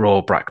like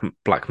raw black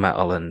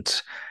metal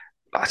and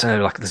I don't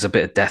know, like there's a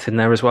bit of death in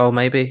there as well,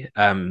 maybe.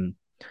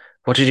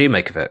 What did you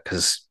make of it?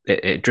 Because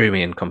it drew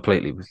me in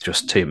completely with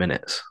just 2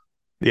 minutes.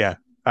 Yeah,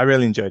 I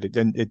really enjoyed it,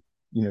 and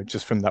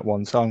just from that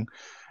one song.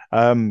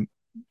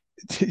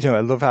 I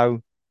love how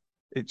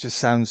it just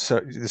sounds so.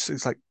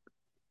 It's like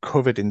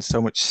covered in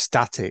so much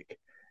static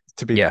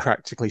to be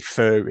practically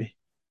furry,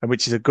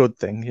 which is a good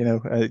thing.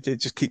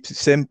 It just keeps it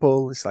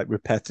simple. It's like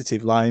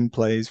repetitive line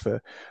plays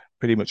for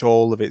pretty much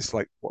all of its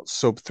like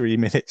sub 3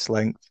 minutes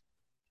length.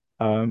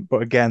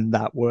 But again,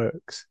 that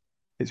works.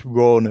 It's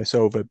rawness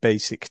over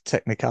basic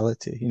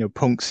technicality.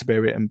 Punk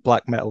spirit and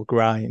black metal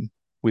grime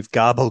with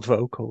garbled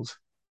vocals.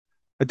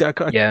 I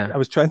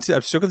was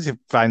struggling to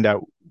find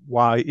out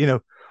why,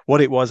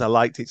 what it was. I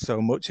liked it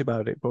so much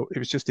about it, but it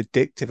was just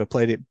addictive. I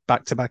played it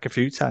back to back a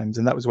few times,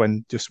 and that was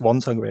when just one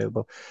song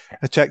available.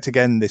 I checked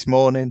again this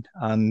morning,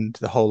 and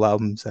the whole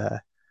album's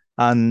there.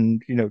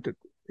 And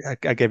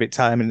I gave it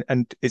time,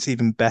 and it's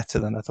even better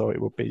than I thought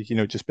it would be.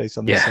 Just based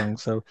on the song.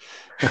 So,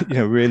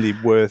 really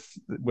worth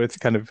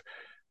kind of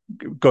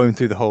going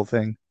through the whole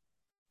thing.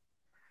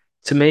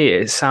 To me,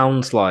 it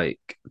sounds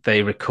like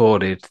they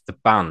recorded the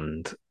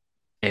band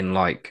in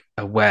like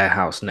a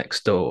warehouse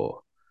next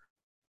door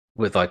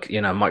with like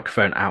a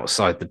microphone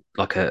outside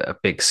a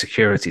big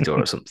security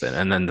door or something,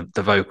 and then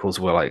the vocals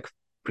were like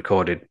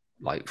recorded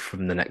like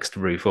from the next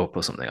roof up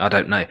or something. I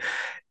don't know.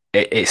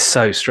 It's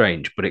so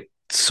strange, but it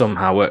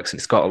somehow works, and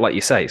it's got, like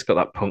you say, it's got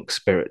that punk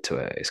spirit to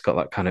it. It's got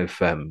that kind of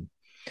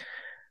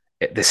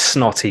this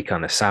snotty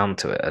kind of sound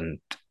to it, and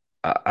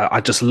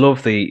I just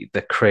love the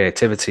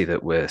creativity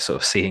that we're sort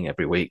of seeing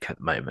every week at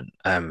the moment.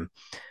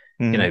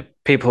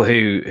 People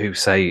who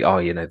say,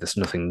 oh, there's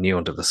nothing new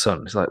under the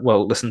sun. It's like,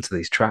 well, listen to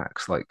these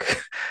tracks.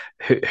 Like,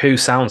 who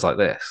sounds like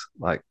this?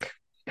 Like,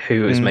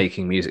 who is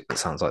making music that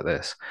sounds like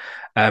this?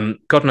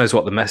 God knows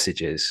what the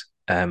message is,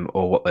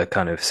 or what they're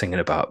kind of singing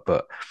about,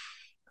 but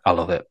I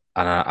love it,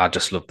 and I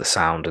just love the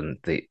sound and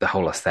the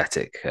whole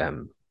aesthetic.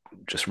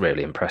 Just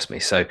really impressed me.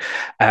 So,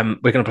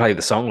 we're going to play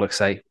the song, like I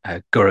say,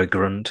 Gurre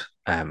Grund,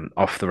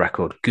 off the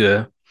record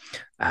Gur,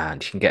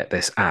 and you can get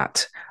this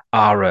at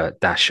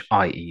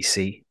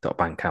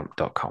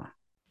ara-iec.bandcamp.com.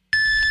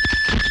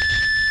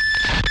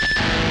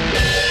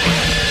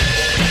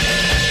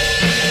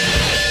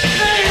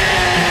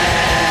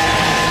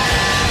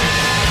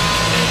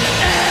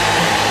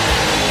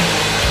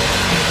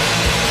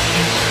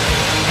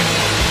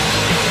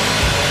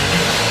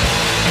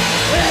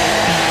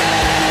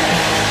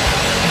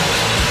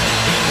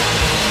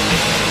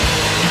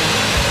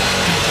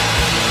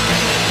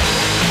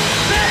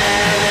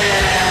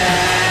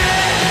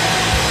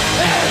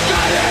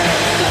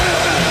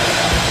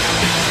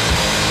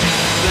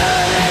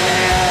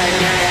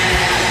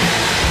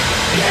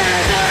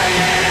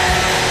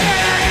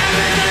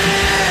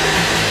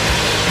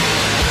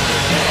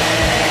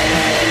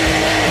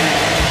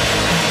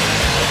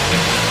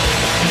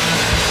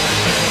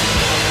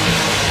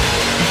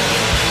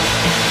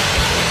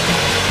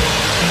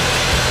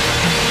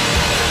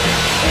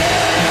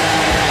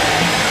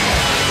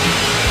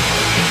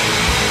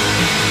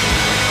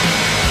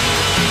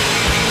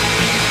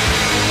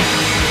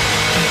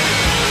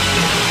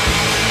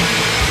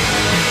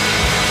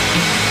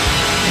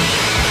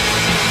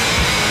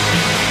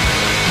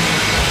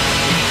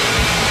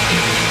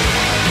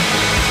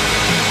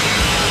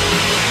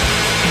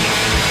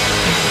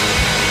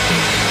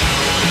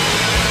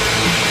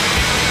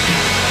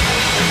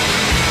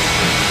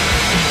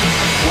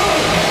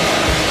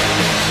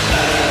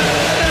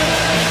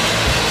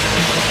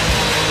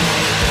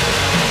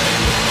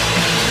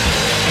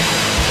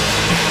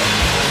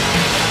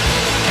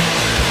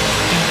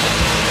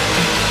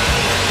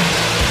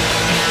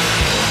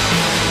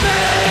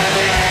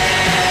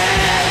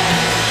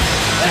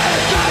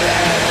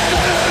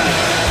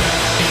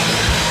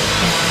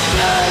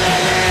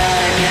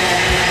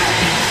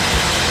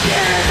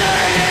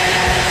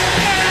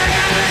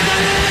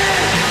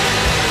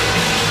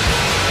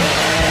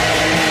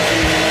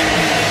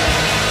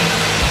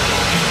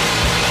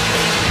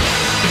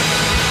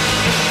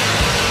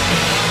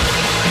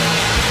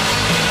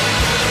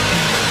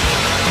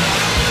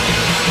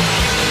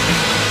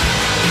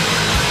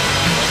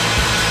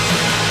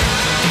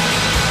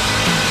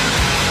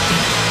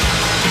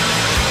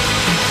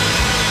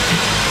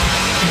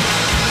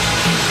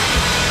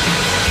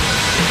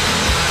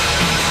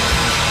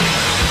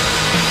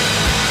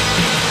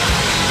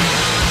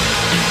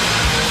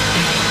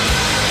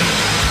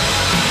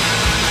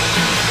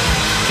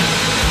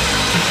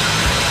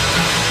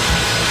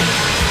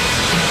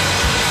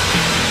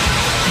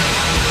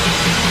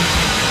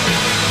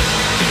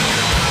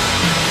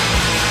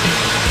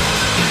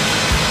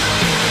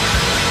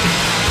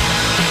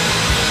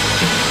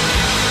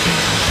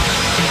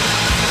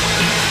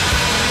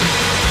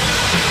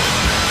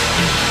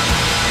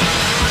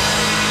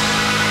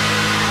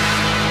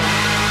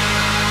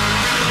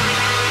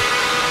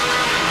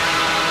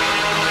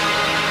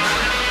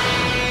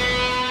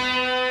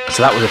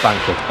 So that was a band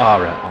called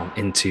Ara on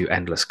Into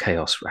Endless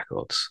Chaos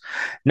Records.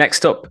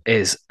 Next up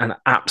is an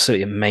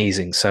absolutely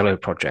amazing solo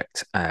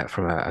project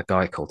from a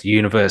guy called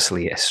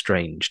Universally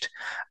Estranged.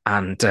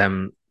 And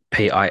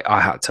Pete,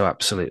 I had to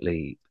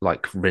absolutely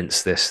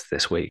rinse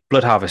this week.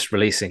 Blood Harvest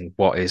releasing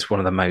what is one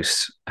of the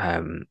most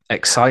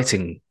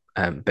exciting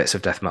bits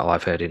of death metal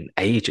I've heard in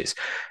ages.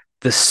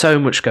 There's so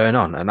much going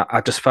on, and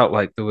I just felt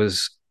like there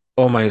was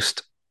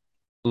almost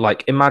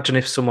imagine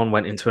if someone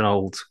went into an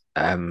old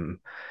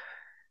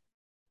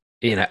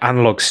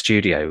analog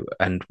studio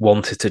and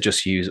wanted to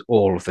just use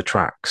all of the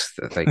tracks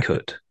that they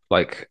could.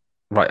 Right,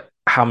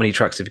 how many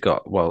tracks have you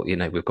got? Well,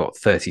 we've got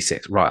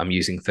 36. Right, I'm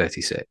using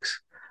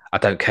 36. I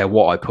don't care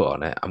what I put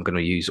on it. I'm going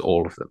to use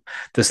all of them.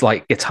 There's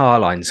guitar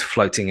lines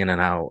floating in and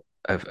out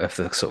of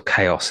the sort of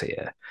chaos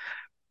here.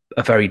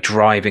 A very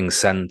driving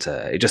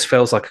center. It just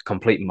feels like a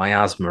complete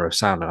miasma of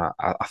sound. And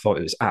I thought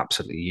it was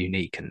absolutely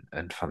unique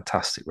and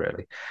fantastic,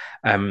 really.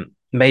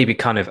 Maybe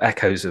kind of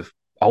echoes of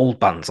old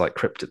bands like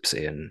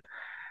Cryptopsy and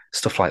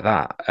stuff like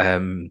that.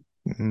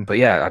 But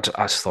yeah, I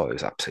just thought it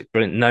was absolutely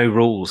brilliant. No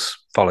rules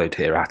followed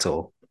here at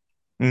all.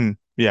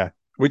 Yeah,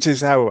 which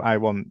is how I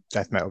want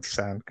death metal to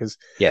sound, because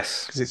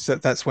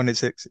that's when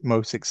it's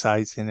most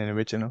exciting and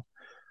original.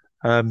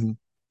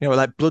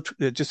 Like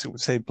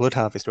Blood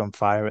Harvest are on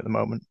fire at the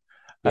moment.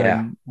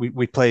 Yeah,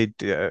 we played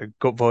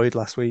Gut Void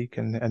last week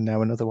and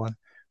now another one.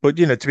 But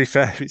to be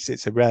fair,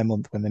 it's a rare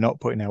month when they're not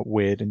putting out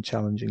weird and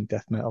challenging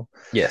death metal.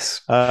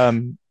 Yes.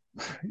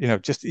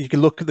 Just you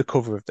can look at the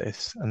cover of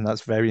this, and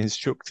that's very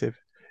instructive.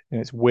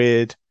 It's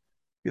weird.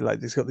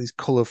 It's got these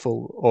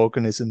colourful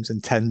organisms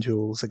and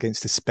tendrils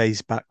against a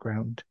space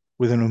background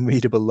with an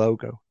unreadable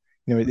logo.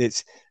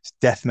 It's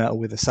death metal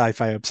with a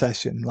sci-fi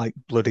obsession, like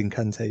Blood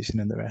Incantation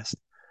and the rest.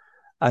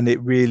 And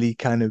it really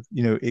kind of,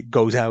 it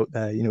goes out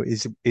there.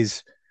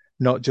 Is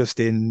not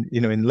just in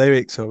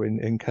lyrics or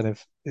in kind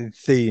of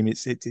theme.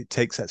 It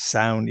takes that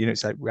sound.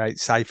 It's like, right,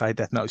 sci-fi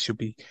death metal should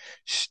be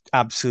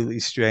absolutely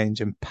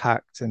strange and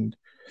packed, and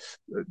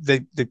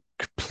they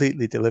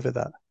completely deliver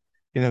that.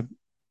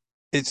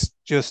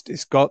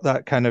 It's got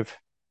that kind of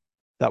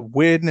that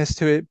weirdness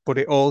to it, but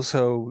it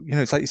also,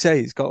 it's like you say,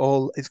 it's got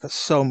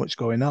so much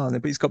going on,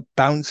 but it's got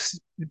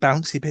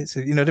bouncy bits.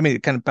 You know what I mean?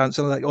 It kind of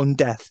bounces like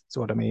undeath. Is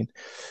what I mean.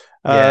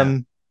 Yeah.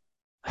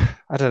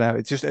 I don't know.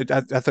 It's just I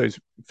thought it was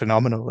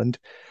phenomenal, and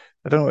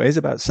I don't know what it is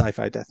about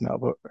sci-fi death metal,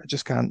 but I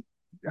just can't.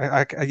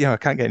 I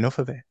can't get enough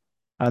of it.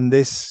 And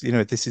this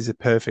is a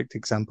perfect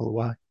example of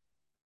why.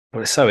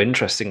 Well, it's so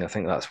interesting. I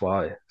think that's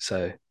why.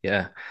 So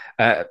yeah,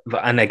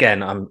 and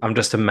again, I'm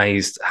just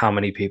amazed how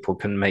many people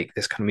can make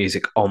this kind of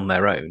music on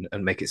their own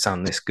and make it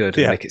sound this good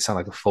and make it sound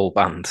like a full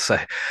band. So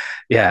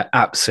yeah,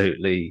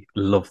 absolutely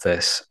love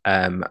this.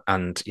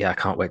 And yeah, I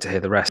can't wait to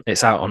hear the rest.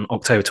 It's out on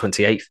October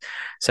 28th,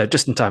 so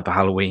just in time for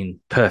Halloween.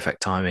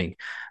 Perfect timing.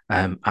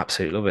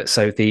 Absolutely love it.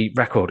 So the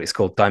record is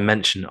called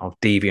Dimension of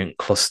Deviant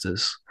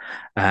Clusters,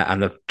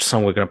 and the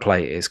song we're going to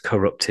play is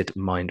Corrupted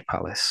Mind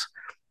Palace.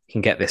 You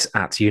can get this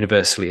at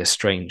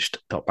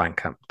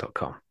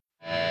universallyestranged.bandcamp.com.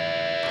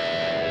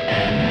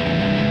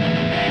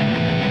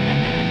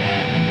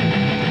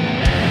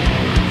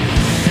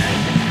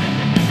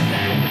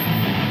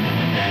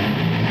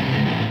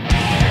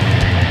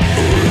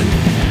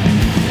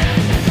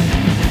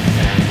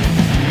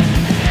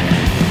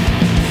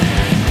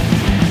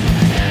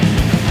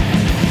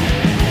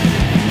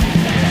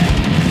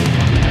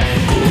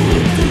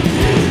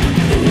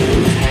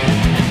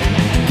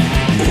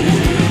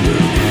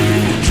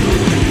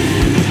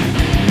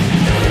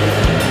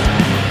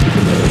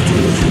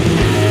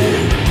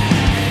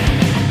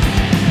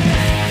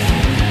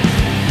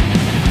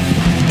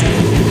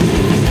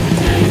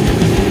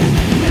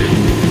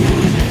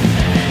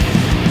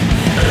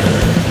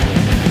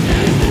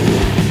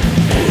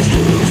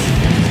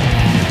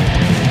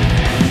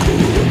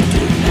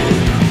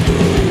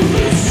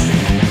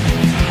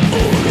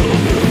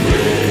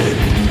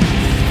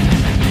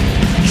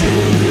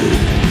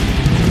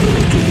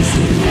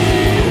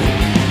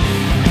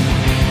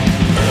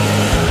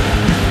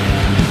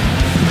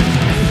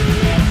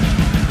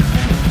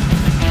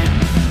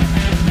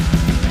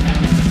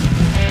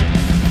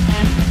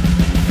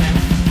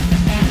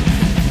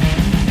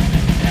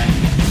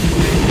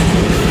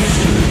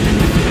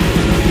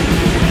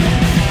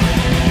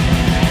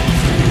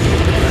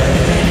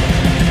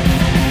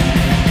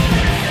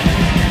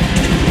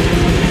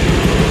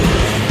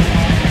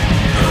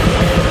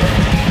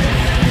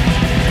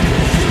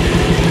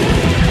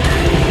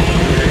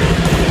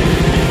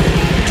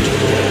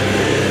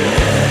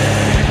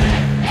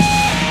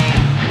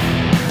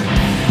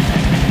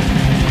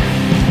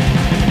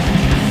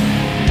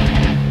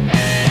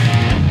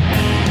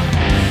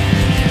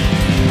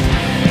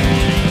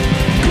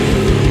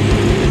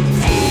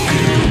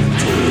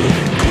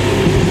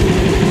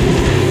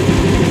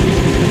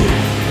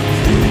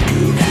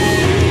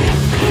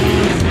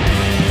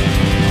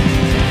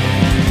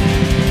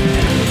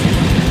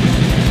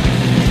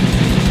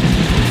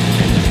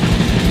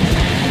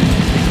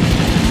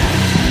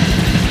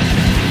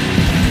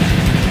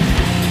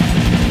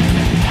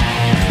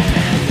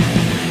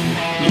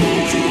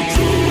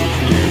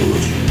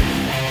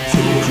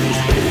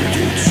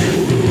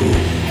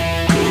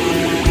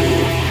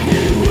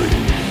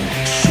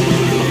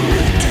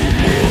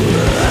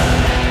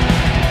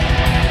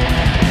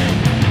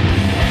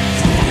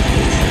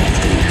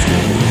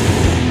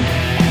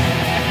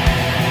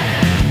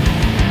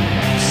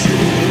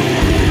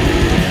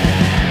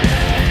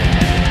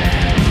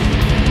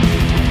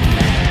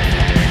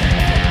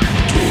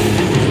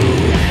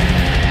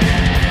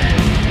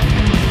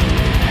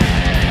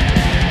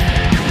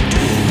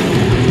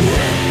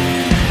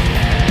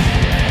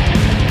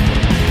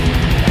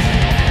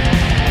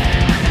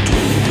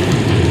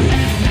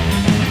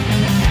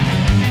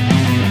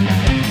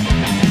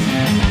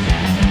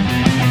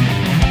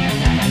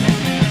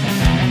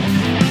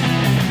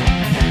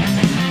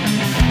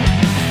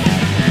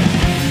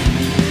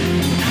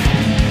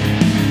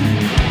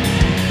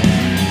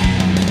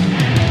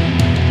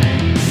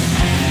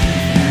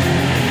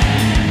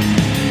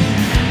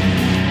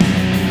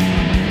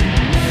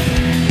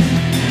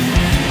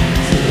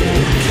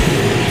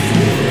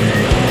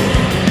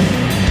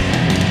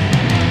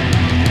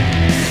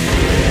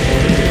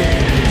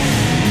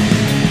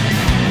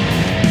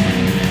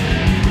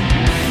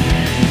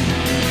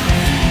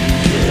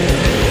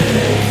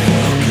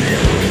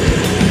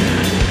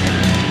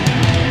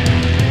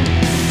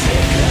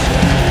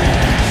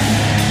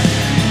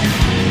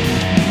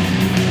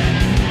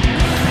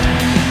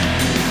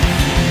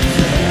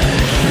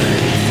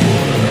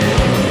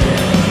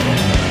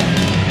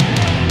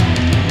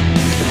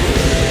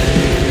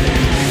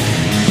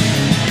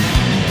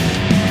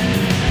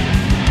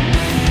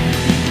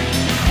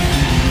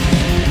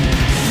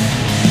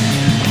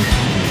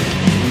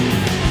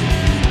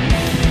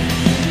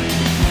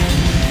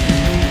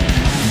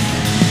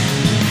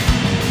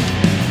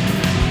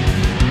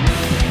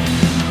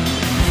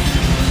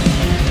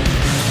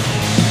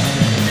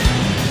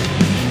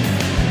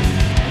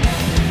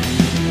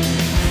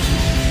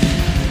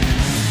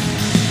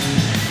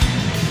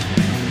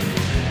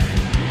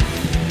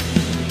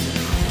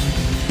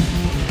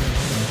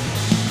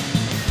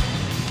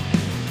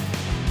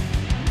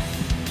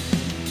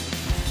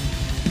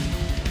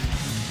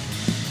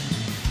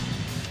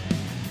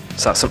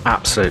 So that's some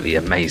absolutely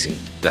amazing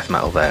death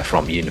metal there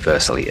from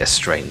Universally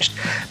Estranged.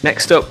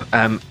 Next up,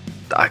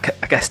 I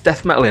guess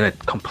death metal in a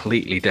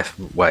completely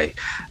different way,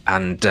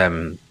 and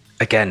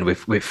again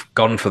we've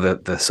gone for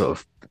the sort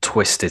of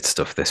twisted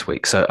stuff this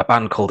week. So a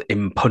band called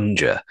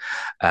Impugner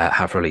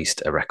have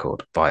released a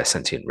record via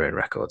Sentient Ruin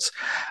Records,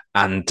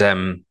 and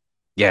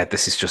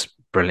this is just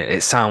brilliant.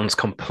 It sounds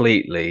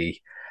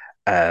completely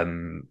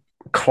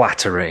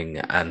clattering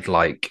and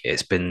like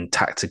it's been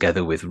tacked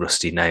together with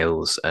rusty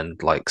nails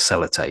and like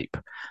sellotape.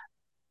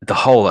 The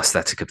whole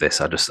aesthetic of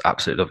this I just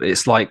absolutely love.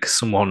 It's like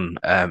someone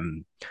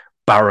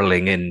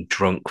barreling in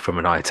drunk from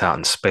a night out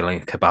and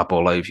spilling a kebab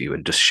all over you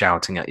and just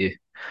shouting at you.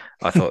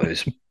 I thought it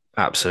was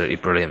absolutely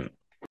brilliant.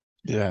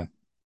 Yeah.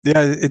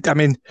 I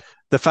mean,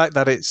 the fact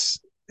that it's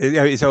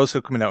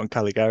also coming out on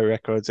Caligari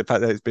Records, the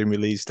fact that it's been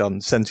released on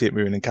Sentient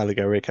Ruin and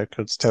Caligari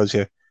Records tells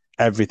you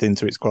everything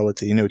to its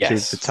quality. You know,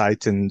 Yes. to the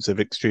titans of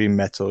extreme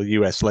metal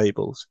US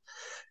labels,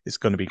 it's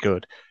going to be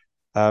good.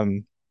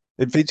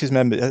 It features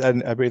members,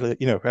 and I really,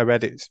 I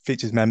read it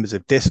features members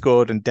of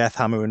Discord and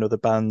Deathhammer and other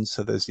bands.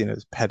 So there's,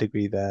 there's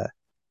pedigree there,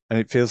 and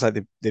it feels like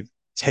they've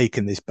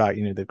taken this back.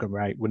 They've gone,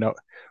 right, we're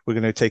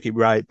going to take it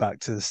right back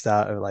to the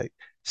start of like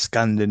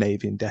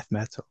Scandinavian death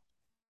metal,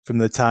 from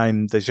the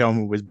time the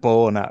genre was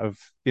born out of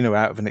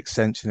an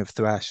extension of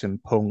thrash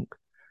and punk.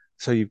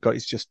 So you've got,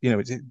 it's just,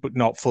 but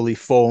not fully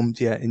formed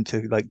yet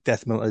into like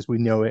death metal as we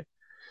know it.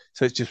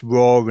 So it's just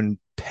raw and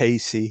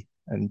pacey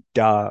and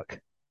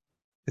dark.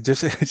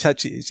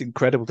 It's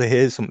incredible to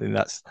hear something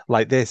that's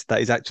like this,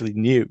 that is actually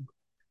new,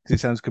 because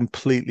it sounds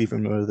completely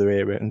from another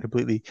era and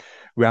completely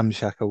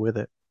ramshackle with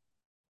it.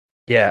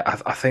 Yeah,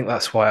 I think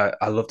that's why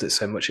I loved it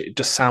so much. It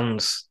just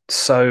sounds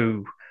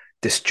so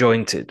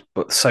disjointed,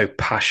 but so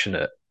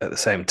passionate at the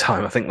same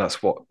time. I think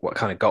that's what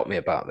kind of got me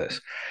about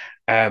this.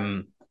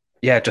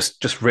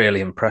 Just really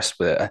impressed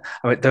with it.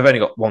 I mean, they've only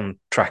got one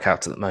track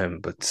out at the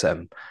moment, but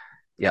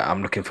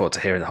I'm looking forward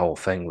to hearing the whole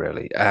thing.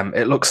 Really,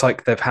 it looks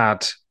like they've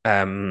had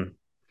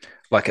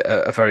like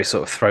a very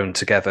sort of thrown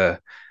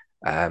together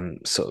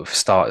sort of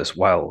start as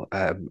well,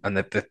 and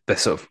they're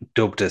sort of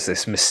dubbed as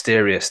this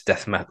mysterious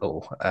death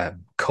metal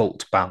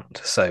cult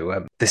band.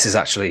 So this is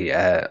actually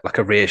like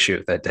a reissue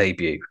of their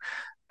debut.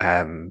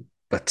 I'm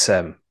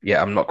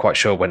not quite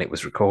sure when it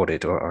was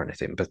recorded or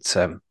anything, but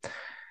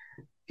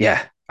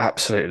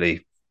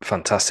absolutely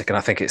fantastic. And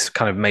I think it's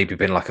kind of maybe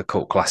been like a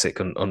cult classic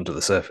under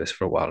the surface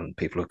for a while, and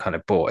people have kind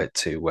of brought it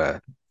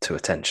to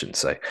attention.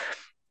 So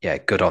yeah,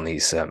 good on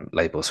these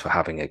labels for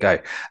having a go.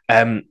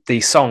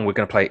 The song we're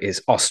going to play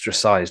is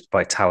Ostracized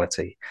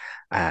Vitality,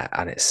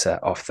 and it's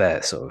off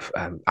their sort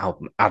of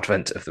album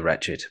Advent of the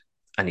Wretched.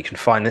 And you can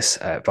find this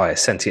via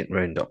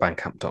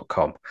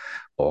sentientruin.bandcamp.com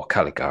or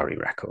Caligari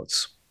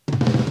Records.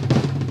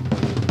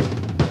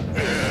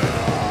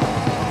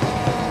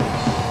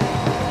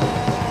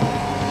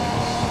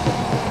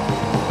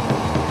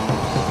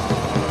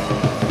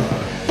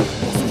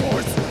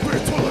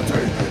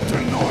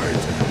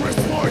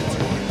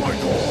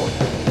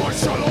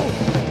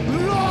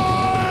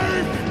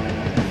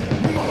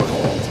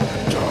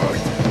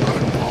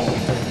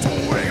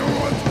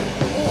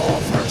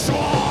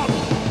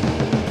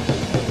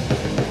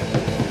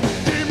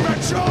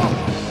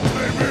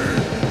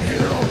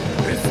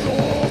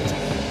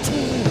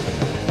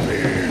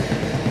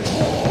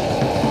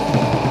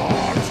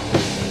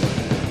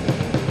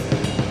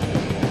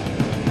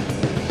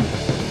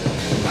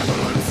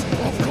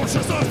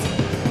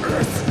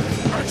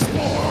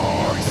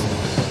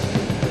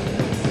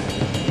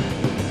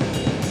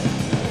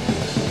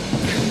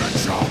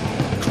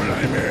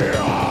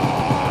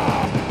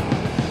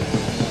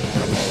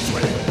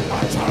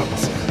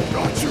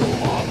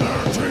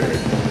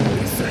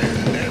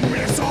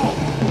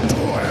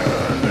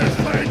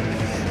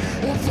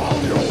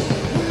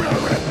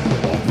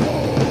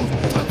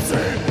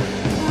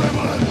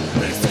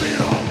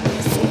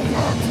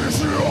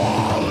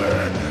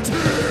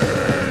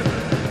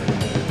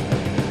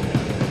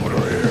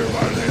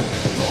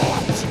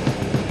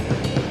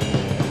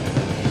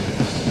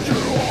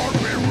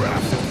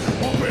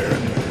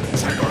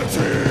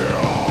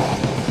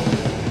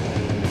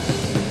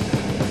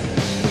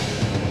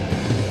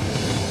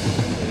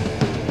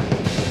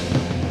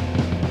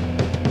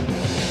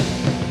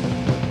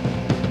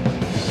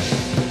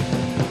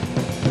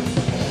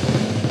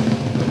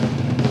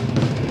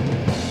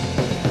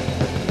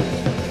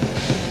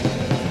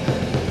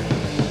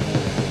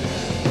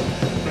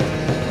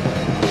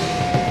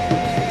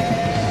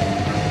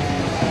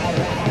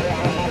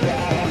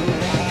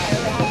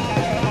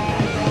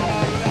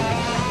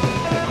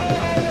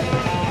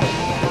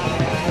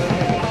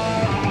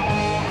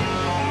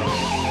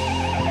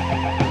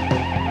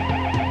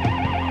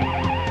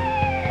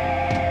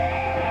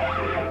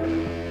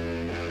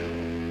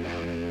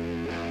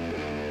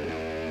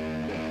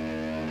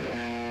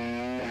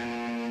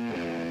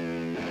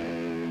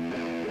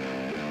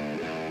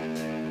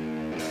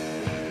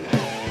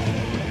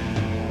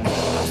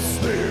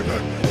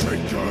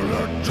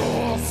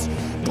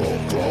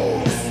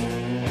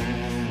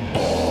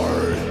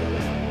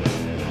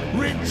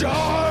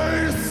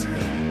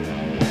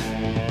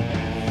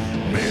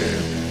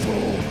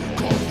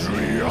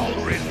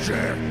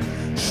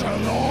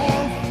 kill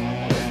off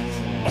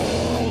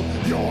all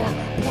your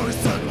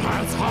poison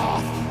hands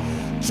half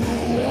to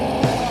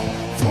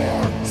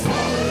offer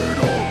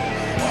final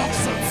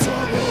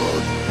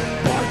oxygen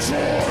by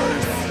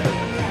choice.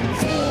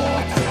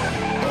 Thoughts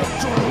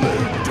utterly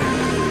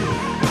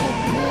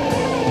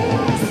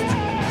decomposed.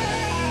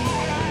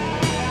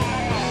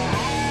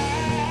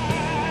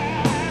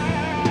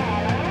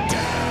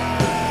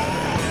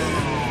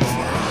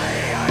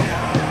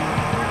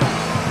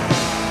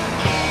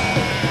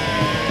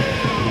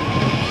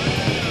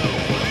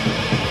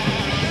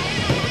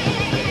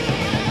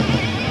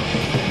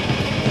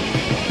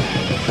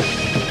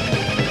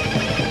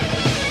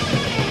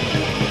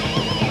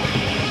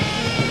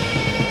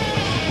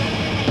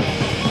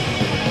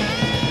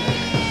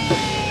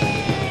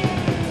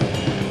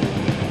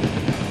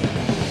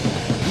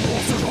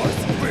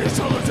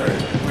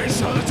 Ostracised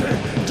vitality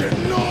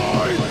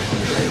denied,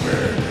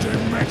 leaving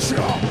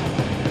dementia.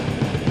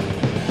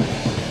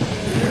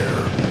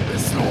 Here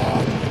is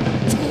not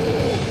to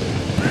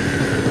be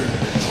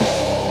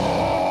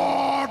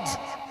had.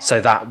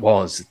 So that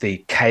was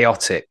the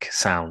chaotic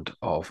sound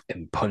of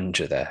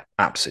Impugner there.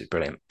 Absolutely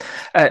brilliant.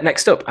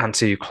 Next up, and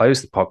to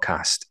close the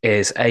podcast,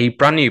 is a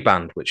brand new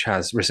band which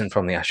has risen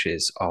from the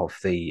ashes of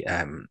the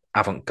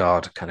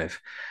avant-garde kind of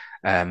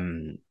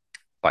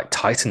like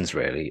titans,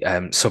 really.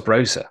 Sub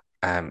Rosa,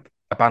 a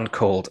band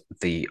called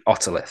the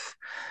Otolith.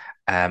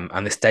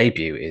 And this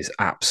debut is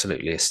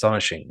absolutely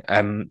astonishing.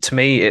 To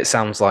me, it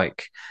sounds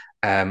like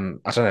I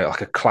don't know,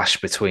 like a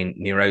clash between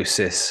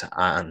Neurosis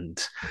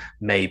and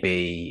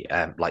maybe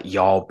like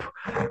Yob,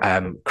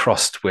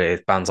 crossed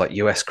with bands like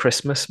US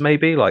Christmas.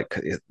 Maybe like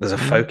there's a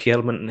folky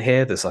element in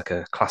here. There's like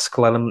a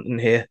classical element in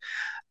here.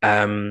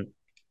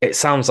 It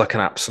sounds like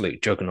an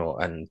absolute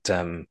juggernaut,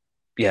 and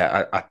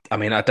yeah, I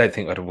mean, I don't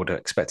think I would have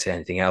expected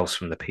anything else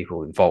from the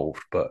people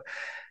involved, but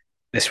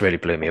this really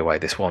blew me away.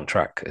 This one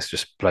track has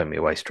just blown me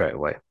away straight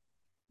away.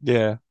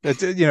 Yeah, I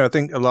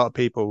think a lot of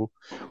people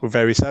were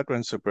very sad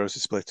when Sub Rosa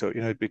split up,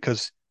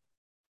 because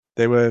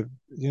they were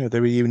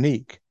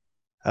unique.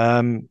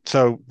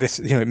 So this,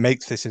 it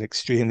makes this an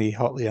extremely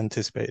hotly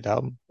anticipated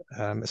album,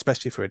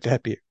 especially for a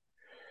debut.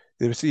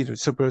 There was,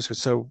 Sub Rosa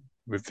was so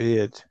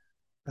revered,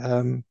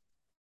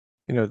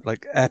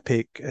 like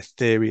epic,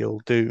 ethereal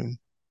doom.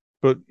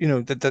 But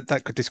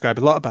that could describe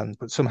a lot of bands,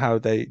 but somehow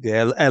they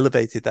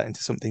elevated that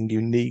into something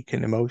unique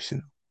and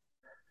emotional.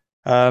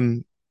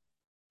 I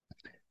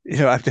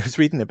was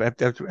reading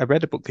about. I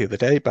read a book the other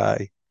day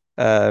by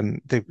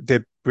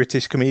the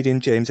British comedian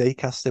James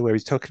Acaster, where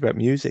he's talking about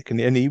music,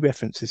 and he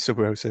references Sub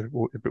Rosa,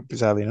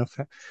 bizarrely enough.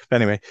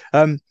 But anyway,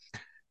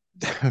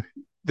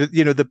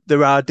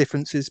 there are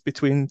differences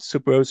between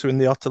Sub Rosa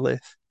and the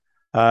Otolith,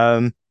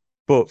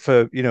 but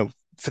for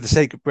the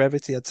sake of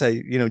brevity, I'd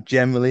say,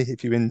 generally,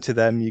 if you're into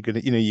them,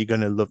 you're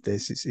gonna love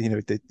this. It's,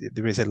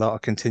 there is a lot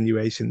of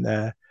continuation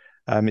there.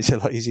 It's a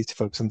lot easier to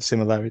focus on the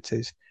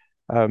similarities.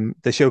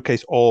 They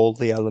showcase all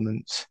the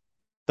elements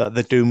that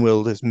the Doom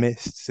world has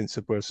missed since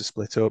Sub Rosa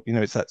split up.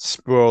 It's that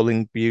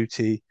sprawling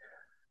beauty,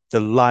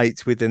 the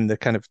light within the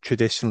kind of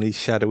traditionally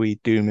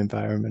shadowy Doom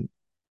environment.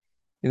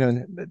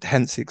 And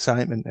hence the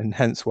excitement, and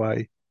hence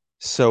why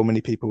so many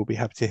people will be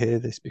happy to hear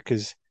this,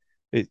 because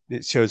it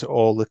shows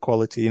all the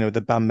quality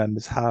the band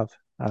members have.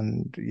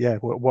 And yeah,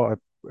 what a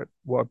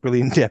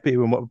brilliant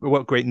debut, and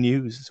what great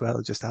news as well,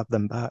 just to have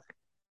them back.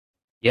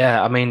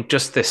 Yeah, I mean,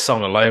 just this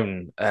song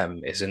alone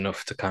is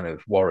enough to kind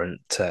of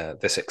warrant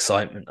this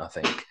excitement, I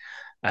think.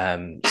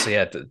 So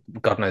yeah,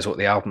 God knows what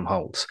the album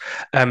holds.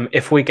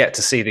 If we get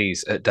to see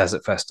these at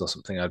Desert Fest or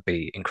something, I'd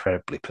be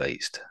incredibly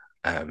pleased.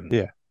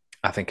 Yeah.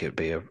 I think it would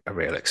be a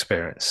real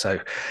experience. So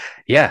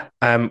yeah,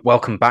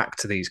 welcome back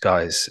to these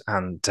guys,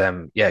 and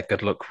yeah,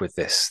 good luck with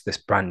this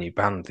brand new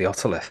band, the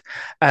Otolith.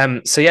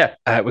 So yeah,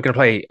 we're going to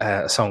play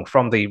a song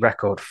from the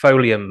record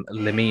Folium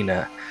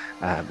Limina,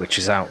 which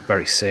is out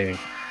very soon.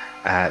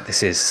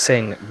 This is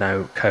Sing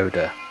No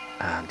Coda,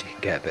 and you can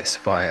get this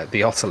via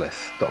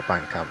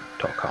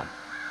theotolith.bandcamp.com.